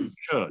Korean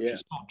church. Yeah.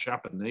 It's not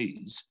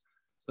Japanese.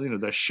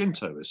 They're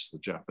Shintoists, the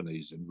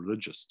Japanese, in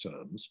religious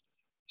terms,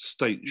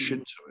 state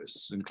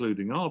Shintoists,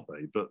 including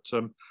Abe. But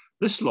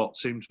this lot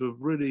seemed to have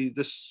really,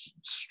 this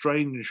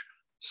strange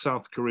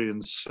South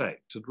Korean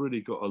sect had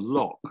really got a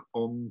lock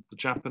on the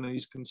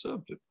Japanese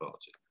Conservative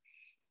Party.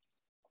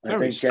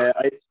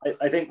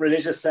 I think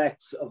religious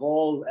sects of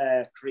all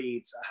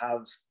creeds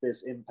have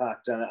this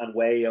impact and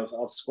way of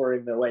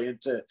squirring their way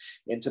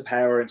into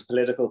power, into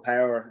political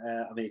power.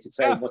 I mean, you could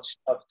say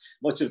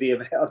much of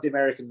the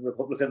American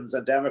Republicans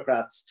and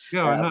Democrats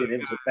have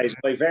been infiltrated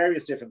by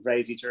various different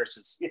crazy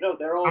churches.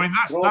 They're all. I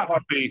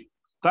mean,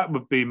 that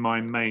would be my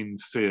main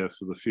fear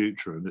for the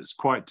future, and it's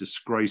quite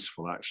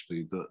disgraceful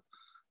actually that,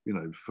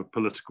 for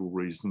political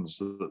reasons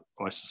that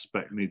I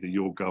suspect neither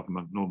your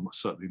government nor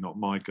certainly not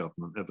my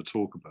government ever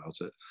talk about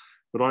it.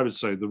 But I would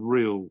say the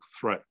real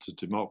threat to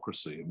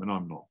democracy, I mean,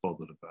 I'm not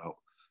bothered about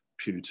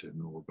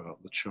Putin or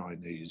about the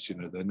Chinese,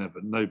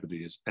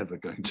 nobody is ever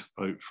going to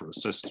vote for a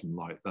system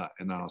like that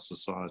in our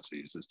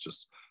societies.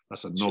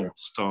 That's a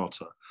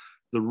non-starter.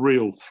 The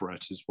real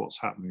threat is what's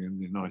happening in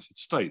the United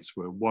States,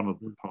 where one of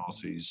the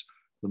parties,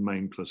 the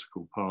main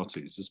political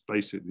parties, has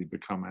basically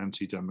become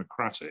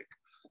anti-democratic.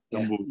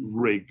 And will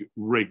rig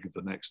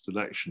the next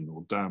election,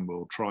 or damn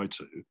well try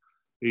to,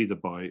 either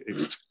by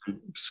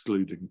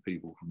excluding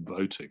people from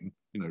voting,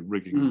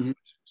 rigging the voting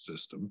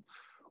system,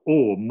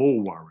 or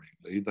more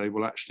worryingly, they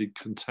will actually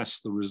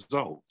contest the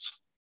results.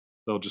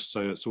 They'll just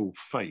say it's all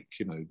fake,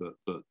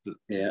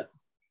 that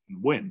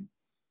win.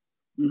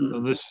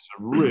 And this is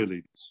a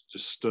really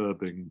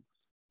disturbing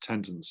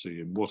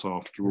tendency in what,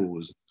 after all,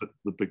 is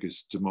the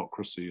biggest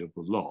democracy of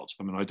the lot.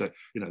 I mean,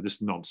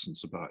 this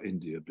nonsense about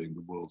India being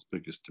the world's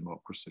biggest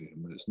democracy. I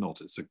mean, it's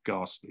not. It's a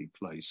ghastly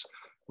place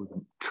with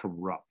a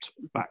corrupt,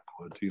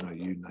 backward, you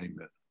name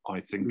it. I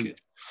think it.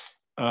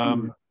 But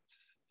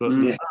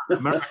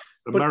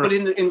America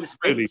in the States,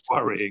 really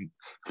worrying.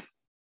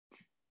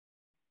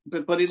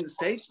 But in the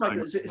States,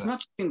 Michael, it's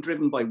not being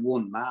driven by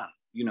one man.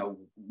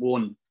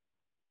 One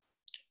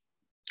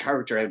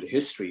character out of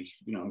history.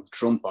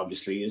 Trump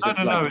obviously is.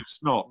 No, it's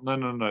not.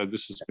 No.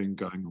 This has been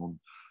going on.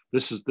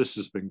 This has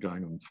been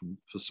going on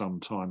for some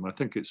time. I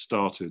think it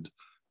started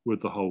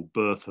with the whole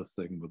birther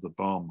thing with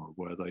Obama,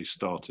 where they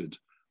started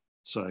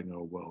saying,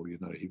 "Oh well,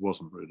 he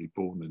wasn't really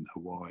born in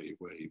Hawaii,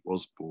 where he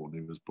was born.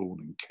 He was born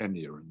in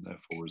Kenya, and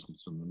therefore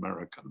isn't an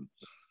American."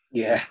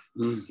 Yeah.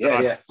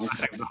 I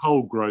think the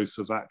whole growth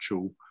of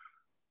actual.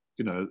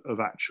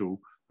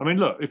 I mean,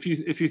 look, if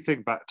you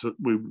think back to,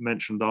 we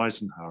mentioned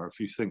Eisenhower, if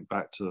you think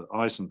back to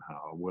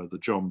Eisenhower, where the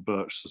John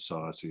Birch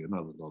Society,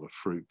 another lot of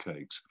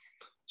fruitcakes,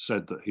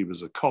 said that he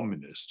was a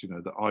communist,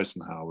 that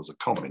Eisenhower was a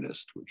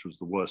communist, which was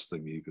the worst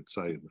thing you could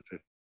say in the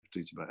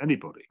 50s about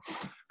anybody.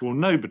 Well,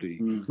 nobody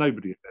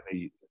of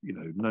any,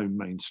 no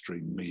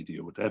mainstream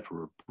media would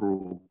ever have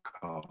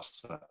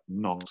broadcast that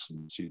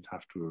nonsense. You'd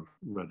have to have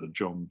read a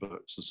John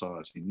Birch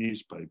Society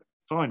newspaper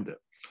to find it.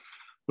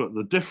 But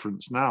the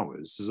difference now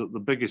is that the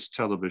biggest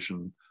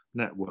television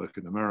network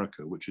in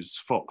America, which is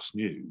Fox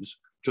News,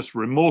 just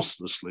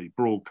remorselessly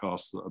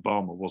broadcast that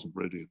Obama wasn't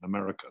really an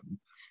American.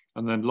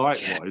 And then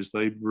likewise,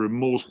 they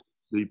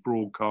remorselessly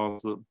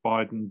broadcast that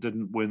Biden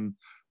didn't win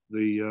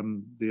the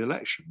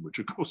election, which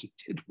of course he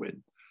did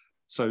win.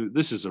 So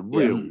this is a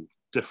real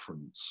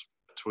difference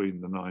between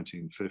the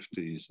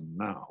 1950s and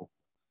now,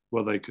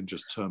 where they can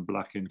just turn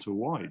black into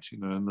white,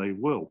 and they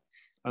will.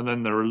 And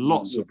then there are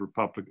lots of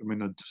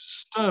a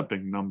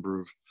disturbing number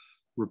of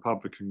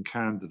Republican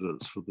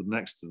candidates for the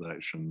next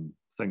election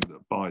think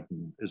that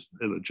Biden is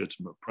an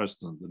illegitimate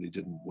president, that he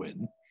didn't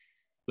win.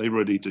 They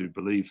really do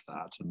believe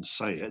that and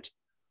say it,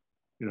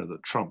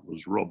 that Trump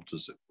was robbed,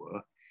 as it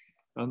were.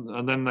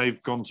 And then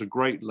they've gone to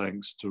great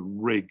lengths to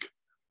rig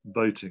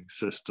voting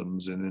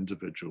systems in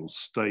individual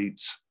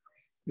states.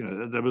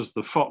 There was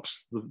the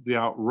Fox, the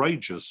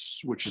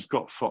outrageous, which has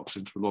got Fox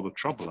into a lot of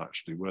trouble,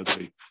 actually, where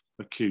they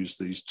accused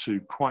these two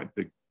quite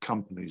big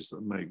companies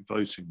that make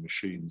voting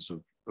machines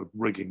of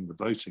rigging the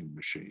voting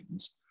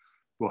machines.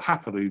 Well,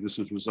 happily, this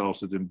has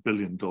resulted in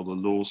billion-dollar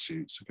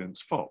lawsuits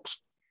against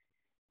Fox.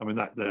 I mean,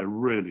 that they're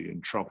really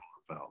in trouble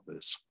about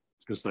this,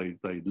 because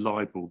they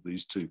libeled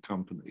these two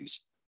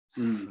companies.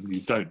 And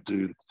you don't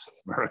do this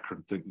in America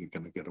and think you're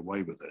going to get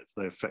away with it.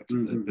 They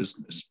affected their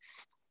business.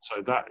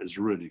 So that is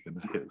really going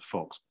to hit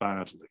Fox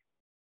badly,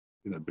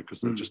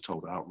 because they've just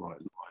told outright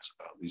lies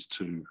about these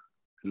two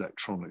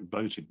electronic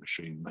voting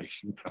machine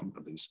making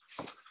companies.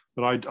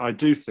 But I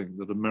do think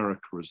that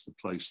America is the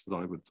place that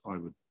I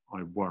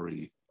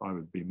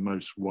would be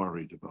most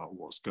worried about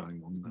what's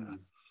going on there.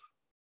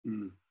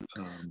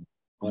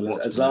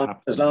 Well, as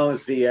long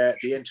as the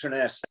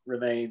internet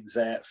remains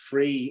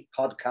free,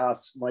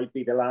 podcasts might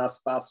be the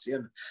last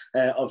bastion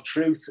of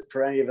truth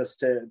for any of us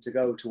to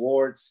go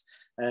towards.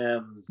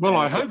 Well,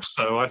 I hope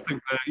so. I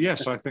think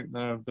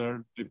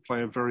they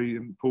play a very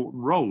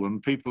important role,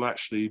 and people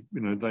actually,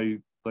 they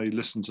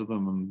listen to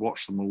them and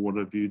watch them or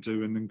whatever you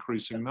do in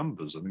increasing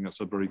numbers. I think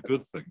that's a very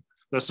good thing.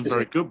 There's some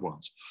very good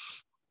ones.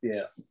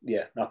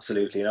 Yeah,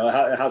 absolutely.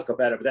 It has got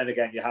better, but then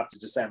again, you have to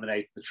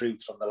disseminate the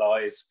truth from the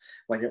lies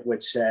when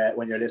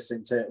you're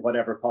listening to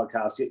whatever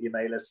podcast you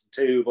may listen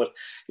to. But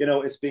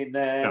it's been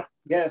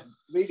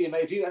really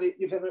amazing.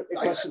 You've ever a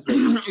question?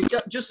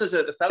 Just as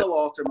a fellow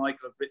author,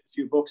 Michael, I've written a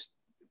few books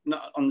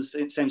not on the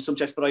same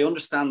subjects, but I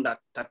understand that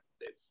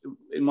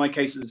in my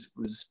case it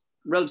was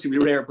relatively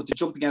rare. But the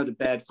jumping out of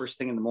bed first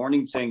thing in the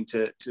morning thing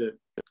to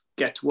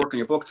get to work on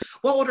your book.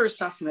 What other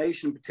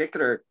assassination in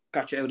particular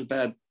got you out of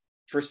bed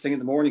first thing in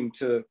the morning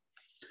to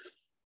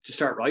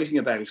start writing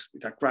about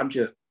that grabbed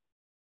you?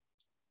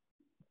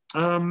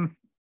 I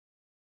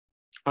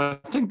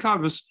think it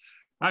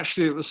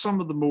was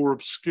some of the more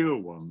obscure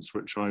ones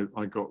which I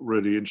got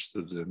really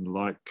interested in,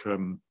 like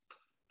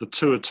the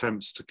two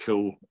attempts to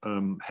kill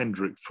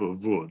Hendrik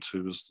Verwoerd,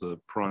 who was the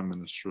Prime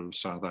Minister of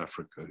South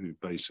Africa, who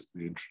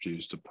basically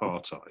introduced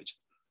apartheid,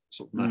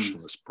 sort of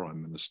nationalist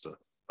Prime Minister.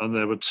 And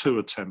there were two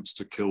attempts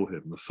to kill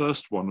him, the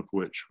first one of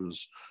which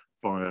was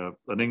by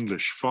an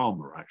English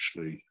farmer,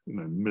 actually,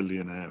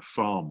 millionaire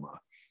farmer,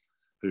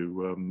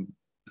 who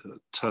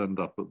turned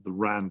up at the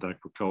Rand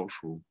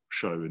Agricultural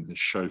Show in his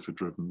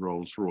chauffeur-driven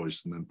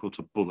Rolls-Royce and then put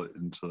a bullet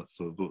into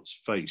Verwoerd's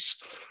face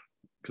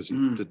because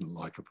he didn't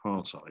like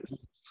apartheid.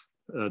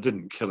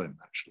 Didn't kill him,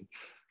 actually.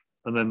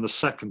 And then the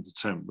second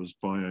attempt was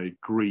by a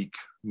Greek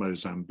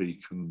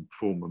Mozambican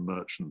former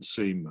merchant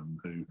seaman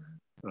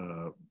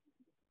who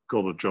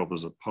got a job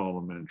as a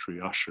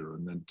parliamentary usher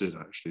and then did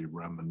actually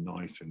ram a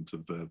knife into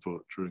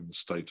Verwoerd during the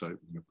state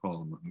opening of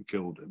Parliament and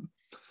killed him.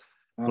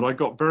 But I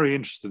got very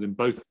interested in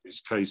both of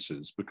these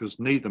cases because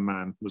neither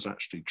man was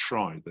actually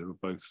tried. They were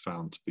both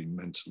found to be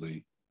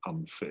mentally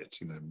unfit,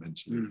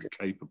 mentally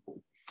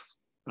incapable.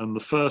 And the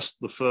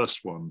first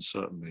one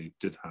certainly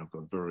did have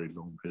a very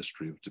long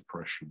history of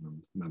depression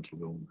and mental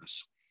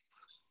illness.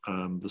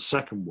 The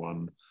second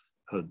one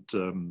had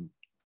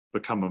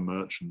become a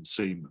merchant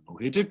seaman.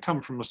 He did come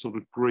from a sort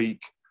of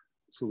Greek,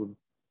 sort of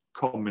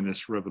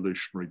communist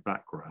revolutionary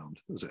background,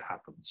 as it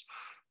happens.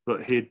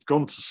 But he'd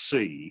gone to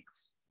sea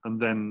and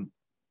then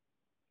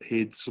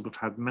he'd sort of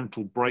had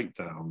mental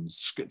breakdowns,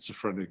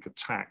 schizophrenic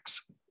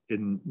attacks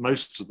in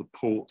most of the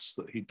ports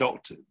that he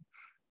docked in.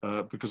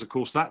 Because, of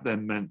course, that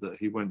then meant that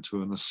he went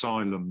to an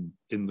asylum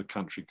in the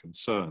country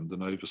concerned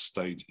and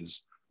overstayed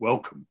his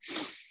welcome.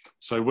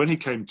 So when he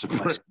came to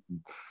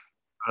Britain,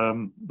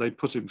 they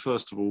put him,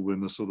 first of all,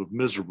 in a sort of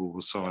miserable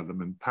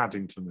asylum in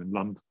Paddington in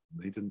London.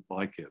 He didn't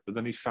like it. But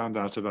then he found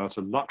out about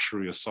a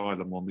luxury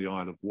asylum on the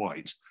Isle of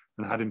Wight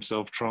and had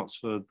himself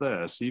transferred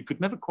there. So you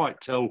could never quite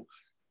tell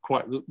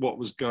what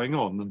was going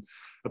on. And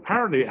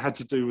apparently it had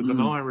to do with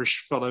an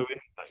Irish fellow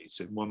inmate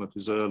in one of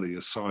his early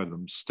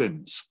asylum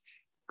stints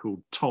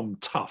called Tom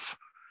Tuff.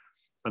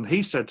 And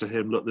he said to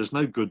him, look, there's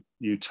no good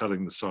you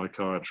telling the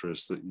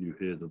psychiatrist that you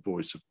hear the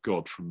voice of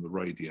God from the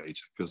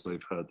radiator because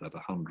they've heard that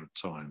 100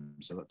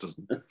 times and that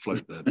doesn't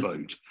float their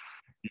boat.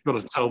 You've got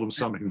to tell them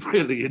something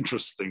really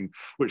interesting,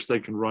 which they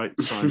can write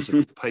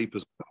scientific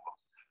papers about.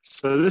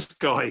 So this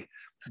guy,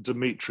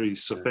 Dimitri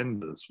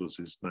Safendas was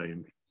his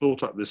name,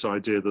 thought up this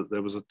idea that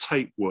there was a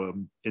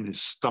tapeworm in his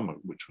stomach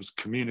which was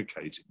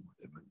communicating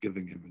with him and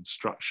giving him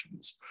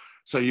instructions.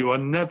 So you are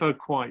never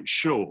quite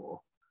sure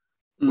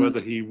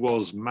whether he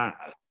was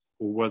mad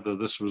or whether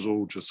this was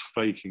all just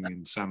faking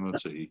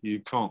insanity. You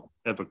can't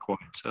ever quite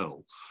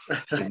tell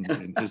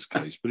in his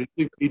case. But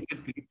he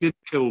did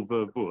kill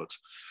Verwoerd.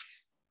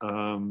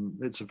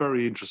 It's a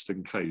very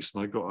interesting case,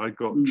 and I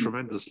got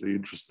tremendously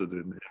interested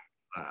in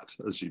that,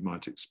 as you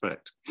might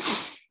expect.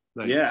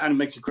 And it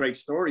makes a great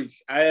story.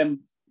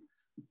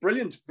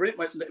 Brilliant.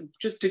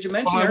 Just did you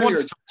mention earlier? I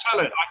wanted to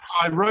tell it.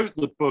 I wrote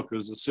the book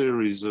as a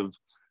series of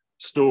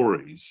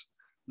stories,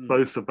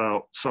 both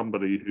about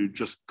somebody who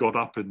just got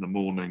up in the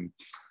morning,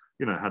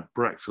 had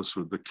breakfast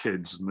with the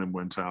kids and then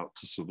went out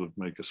to sort of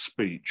make a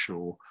speech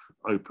or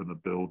open a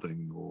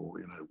building or,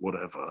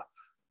 whatever.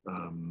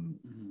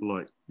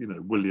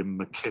 William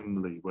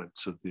McKinley went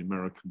to the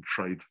American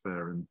Trade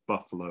Fair in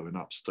Buffalo in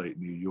upstate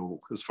New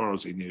York. As far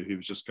as he knew, he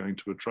was just going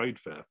to a trade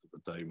fair for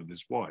the day with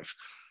his wife.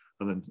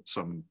 And then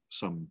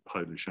some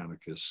Polish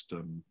anarchist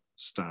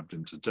stabbed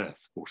him to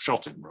death, or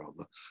shot him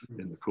rather,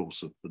 in the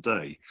course of the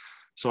day.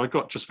 So I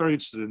got just very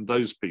interested in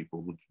those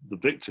people, the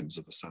victims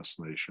of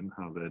assassination,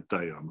 how their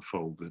day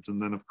unfolded, and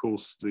then, of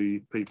course,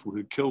 the people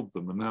who killed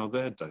them and how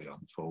their day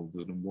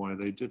unfolded and why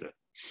they did it.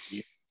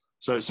 Yeah.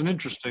 So it's an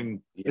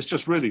interesting, it's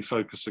just really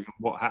focusing on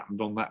what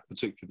happened on that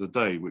particular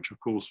day, which, of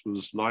course,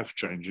 was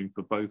life-changing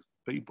for both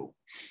people.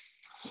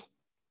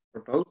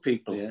 For both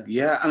people,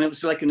 yeah. And it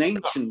was like an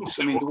ancient,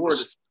 I mean, the word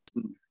is...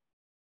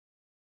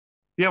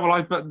 Yeah,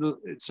 well,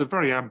 it's a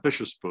very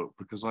ambitious book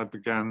because I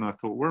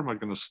thought, where am I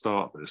going to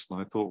start this?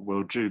 And I thought,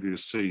 well,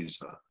 Julius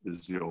Caesar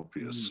is the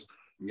obvious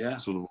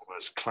sort of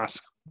almost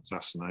classical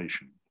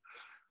assassination.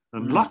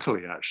 And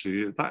luckily,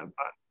 actually, that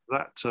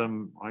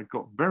I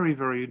got very,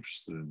 very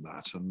interested in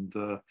that. And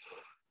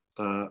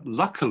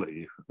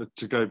luckily,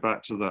 to go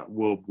back to that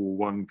World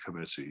War I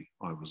committee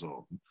I was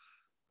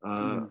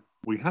on,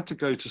 we had to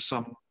go to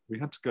some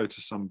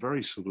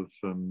very sort of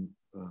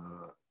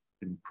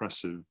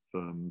impressive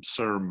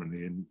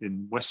ceremony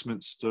in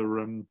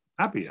Westminster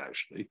Abbey,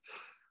 actually.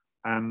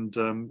 And,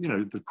 you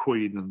know, the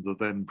Queen and the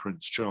then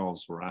Prince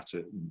Charles were at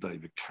it, and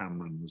David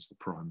Cameron was the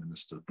Prime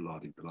Minister,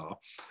 blah-de-blah.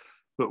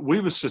 But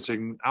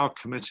our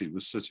committee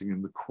was sitting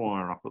in the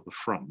choir up at the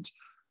front.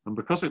 And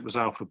because it was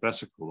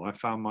alphabetical, I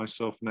found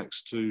myself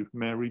next to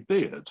Mary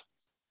Beard.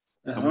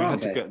 And we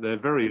had to get there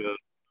very early.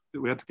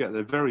 We had to get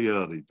there very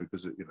early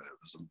because it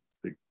was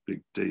a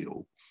big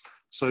deal.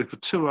 So for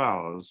 2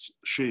 hours,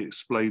 she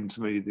explained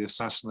to me the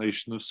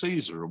assassination of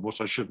Caesar and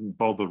what I shouldn't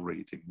bother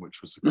reading,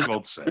 which was a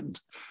godsend.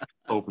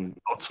 Told me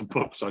lots of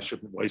books I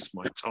shouldn't waste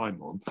my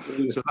time on.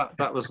 So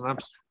that was an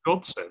absolute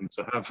godsend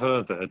to have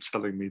her there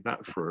telling me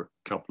that for a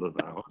couple of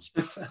hours.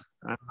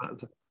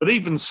 But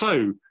even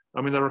so,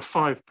 I mean, there are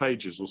 5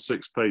 pages or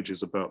 6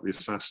 pages about the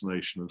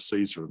assassination of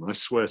Caesar, and I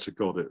swear to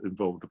God it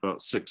involved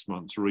about 6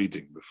 months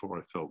reading before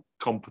I felt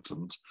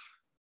competent,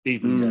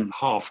 even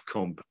half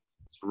competent,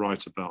 to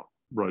write about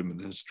Roman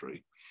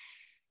history.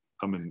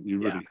 I mean, you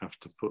really have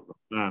to put the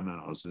man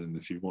hours in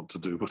if you want to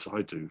do what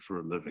I do for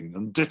a living.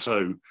 And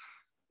ditto,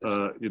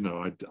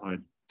 I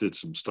did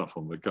some stuff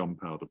on the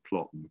gunpowder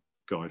plot and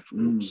Guy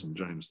Fawkes and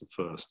James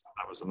I.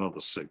 That was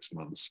another 6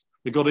 months.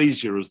 It got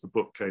easier as the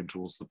book came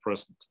towards the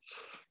present.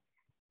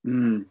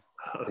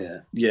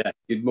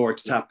 You'd more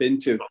to tap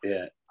into.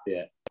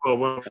 Well,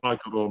 when I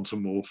got on to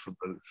more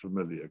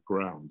familiar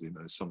ground, you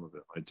know, some of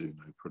it I do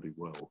know pretty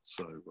well.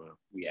 So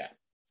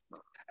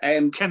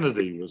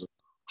Kennedy was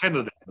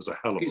a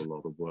hell of a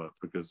lot of work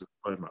because there's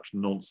very much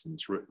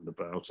nonsense written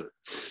about it.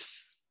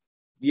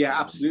 Yeah,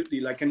 absolutely.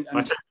 Like,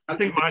 I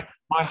think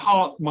my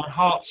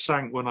heart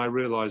sank when I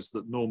realised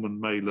that Norman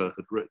Mailer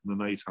had written an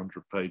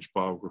 800-page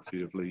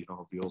biography of Lee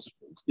Harvey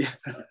Oswald,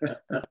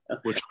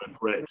 which I've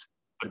read.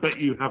 I bet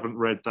you haven't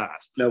read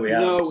that. No, we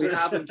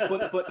haven't.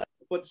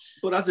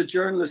 But as a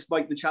journalist,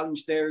 like, the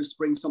challenge there is to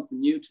bring something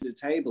new to the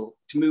table,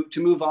 to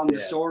move on the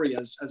story,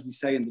 as we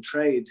say in the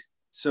trade.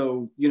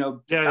 So, you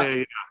know,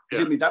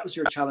 presumably that was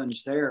your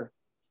challenge there.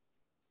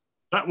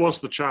 That was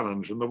the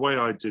challenge, and the way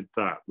I did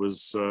that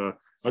was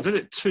I did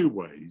it 2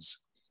 ways.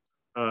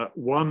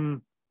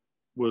 One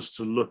was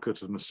to look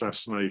at an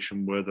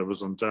assassination where there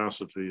was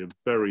undoubtedly a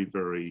very,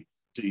 very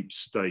deep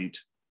state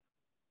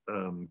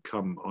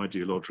come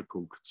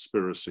ideological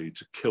conspiracy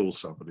to kill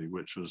somebody,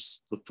 which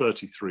was the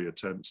 33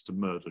 attempts to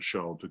murder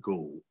Charles de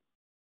Gaulle.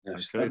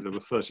 Okay, there were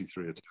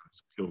 33 attempts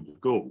to kill de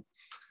Gaulle.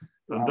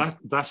 And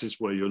that is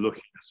where you're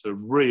looking at a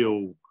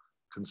real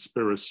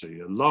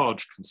conspiracy, a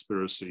large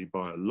conspiracy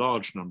by a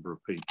large number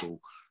of people,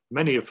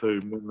 many of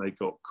whom, when they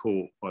got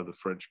caught by the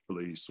French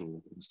police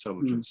or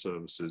intelligence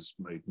services,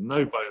 made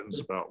no bones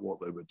about what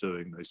they were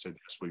doing. They said,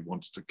 yes, we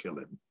wanted to kill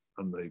him,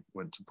 and they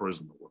went to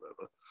prison or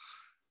whatever.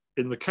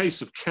 In the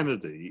case of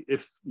Kennedy,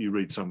 if you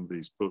read some of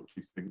these books,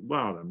 you think,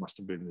 wow, there must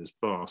have been this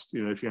vast,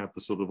 you know, if you have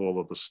the sort of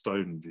Oliver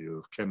Stone view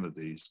of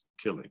Kennedy's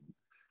killing,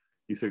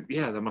 you think,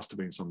 yeah, there must have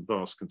been some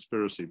vast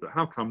conspiracy, but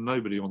how come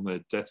nobody on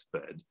their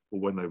deathbed or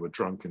when they were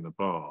drunk in a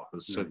bar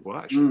has said, well,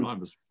 actually, I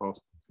was part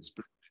of the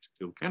conspiracy to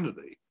kill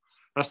Kennedy?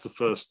 That's the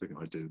first thing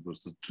I did, was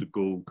the de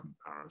Gaulle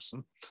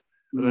comparison.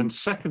 And then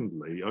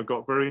secondly, I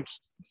got very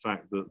interested in the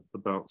fact that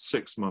about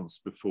 6 months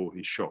before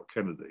he shot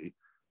Kennedy,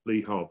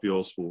 Lee Harvey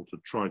Oswald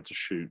had tried to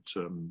shoot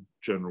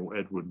General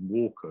Edwin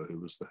Walker, who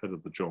was the head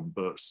of the John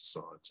Birch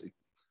Society,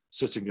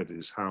 sitting at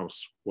his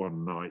house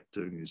one night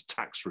doing his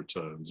tax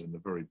returns in a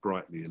very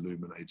brightly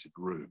illuminated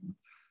room.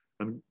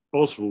 And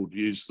Oswald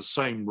used the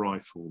same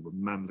rifle, the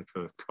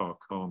Mannlicher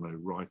Carcano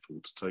rifle,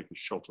 to take a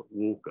shot at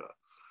Walker.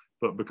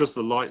 But because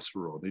the lights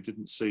were on, he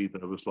didn't see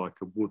there was like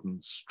a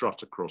wooden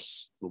strut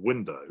across the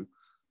window,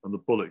 and the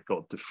bullet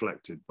got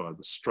deflected by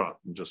the strut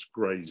and just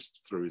grazed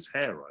through his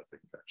hair, I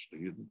think,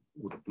 actually. It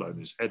would have blown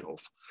his head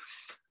off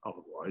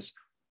otherwise.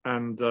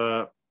 And,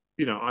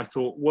 you know, I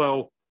thought,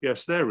 well,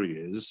 yes, there he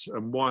is.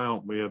 And why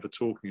aren't we ever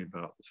talking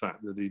about the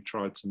fact that he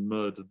tried to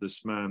murder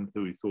this man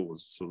who he thought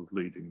was a sort of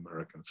leading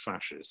American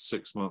fascist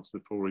 6 months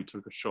before he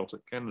took a shot at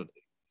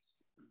Kennedy?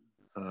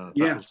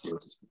 That was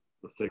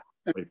the thing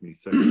that made me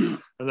think.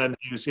 And then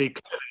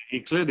he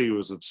clearly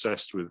was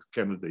obsessed with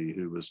Kennedy,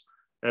 who was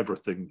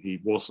everything he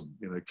wasn't.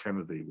 You know,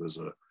 Kennedy was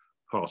a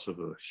part of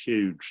a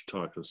huge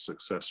type of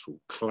successful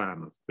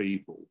clan of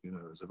people. You know,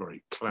 it was a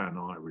very clan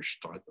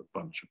Irish type of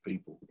bunch of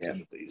people, the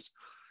Kennedys.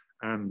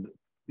 And,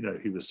 you know,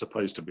 he was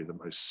supposed to be the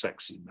most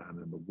sexy man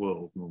in the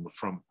world, and on the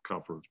front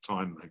cover of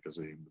Time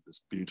magazine with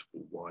this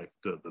beautiful wife,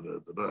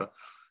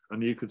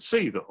 And you could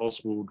see that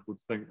Oswald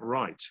would think,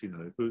 right, you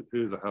know,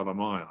 who the hell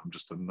am I? I'm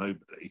just a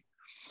nobody.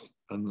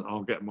 and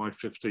I'll get my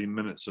 15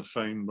 minutes of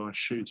fame by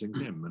shooting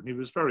him. And he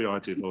was very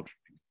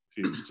ideologically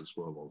confused as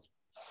well,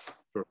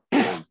 very,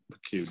 very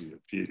peculiar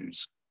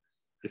views,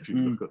 if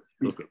you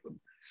look at them.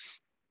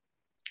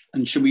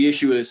 And should we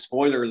issue a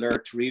spoiler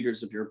alert to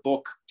readers of your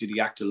book? Did he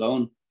act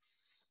alone?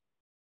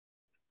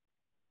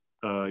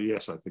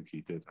 Yes, I think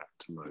he did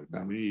act alone.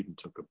 I mean, he even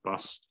took a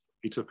bus.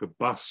 He took a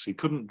bus. He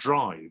couldn't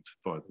drive,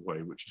 by the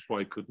way, which is why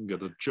he couldn't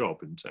get a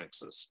job in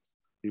Texas.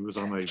 He was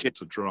unable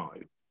to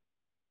drive.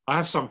 I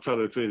have some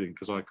fellow feeling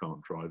because I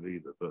can't drive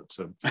either, but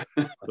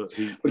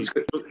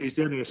he's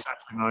the only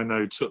assassin I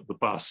know took the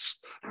bus.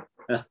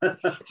 Yeah,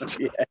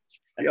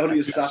 the only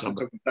assassin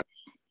took the bus.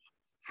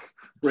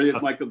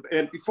 Brilliant, Michael.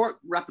 Before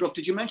wrap it up,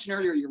 did you mention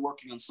earlier you're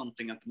working on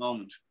something at the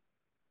moment?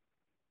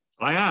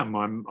 I am.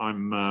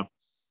 I'm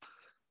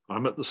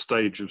at the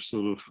stage of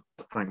sort of,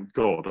 thank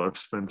God, I've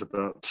spent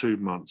about 2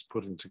 months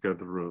putting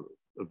together a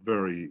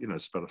very,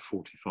 it's about a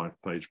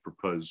 45-page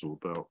proposal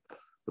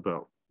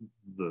about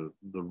the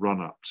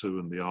run-up to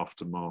and the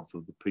aftermath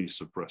of the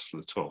Peace of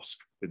Brest-Litovsk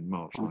in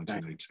March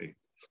 1918,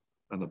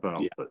 and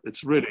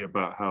it's really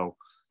about how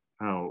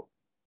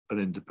an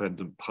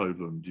independent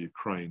Poland,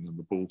 Ukraine, and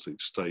the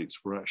Baltic states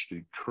were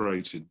actually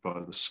created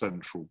by the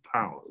Central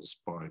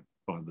Powers, by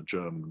the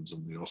Germans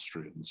and the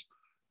Austrians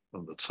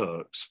and the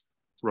Turks,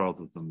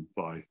 rather than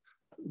by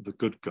the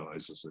good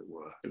guys, as it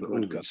were. That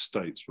all these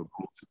states were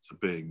brought into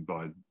being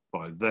by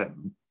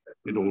them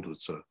in order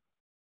to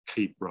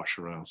keep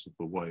Russia out of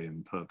the way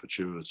in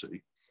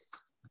perpetuity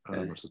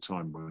at a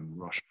time when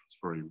Russia was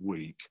very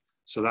weak.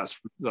 So that's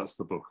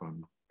the book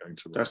I'm going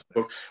to write. That's the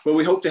book. Well,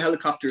 we hope the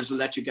helicopters will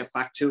let you get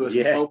back to it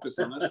and focus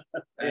on it.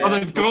 Oh,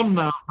 they've gone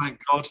now, thank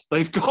God.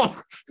 They've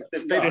gone.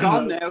 They've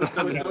gone now,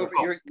 so it's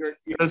over.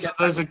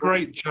 There's a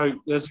great joke.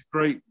 There's a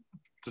great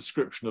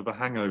description of a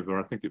hangover.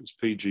 I think it was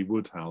P.G.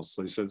 Wodehouse.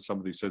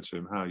 Somebody said to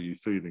him, "How are you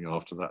feeling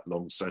after that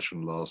long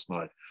session last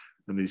night?"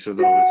 And he said,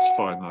 "Oh, it's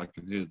fine. I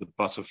can hear the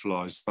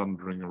butterflies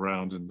thundering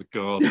around in the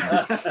garden."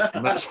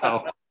 And that's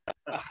how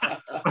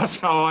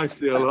I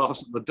feel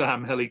after the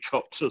damn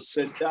helicopters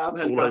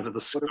all over the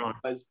sky.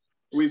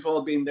 We've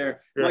all been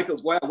there. Yeah. Michael,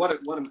 wow,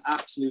 what an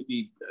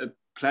absolutely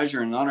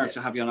pleasure and honor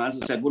to have you on.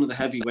 As I said, one of the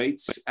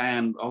heavyweights.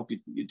 I hope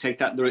you take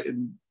that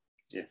the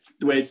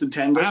way it's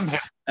intended. I'm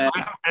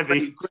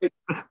heavy.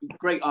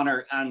 Great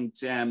honor, and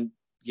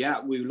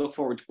we look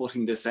forward to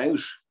putting this out.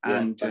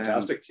 And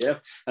fantastic,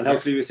 and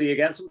hopefully we'll see you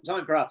again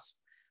sometime, perhaps.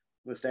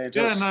 We'll stay in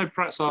touch. Yeah, no,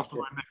 perhaps after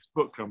my next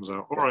book comes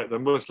out. All right,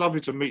 then. Well, it's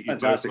lovely to meet you.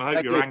 Fantastic. I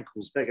hope your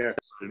ankles. Take care.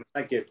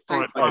 Thank you.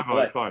 All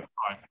right, bye.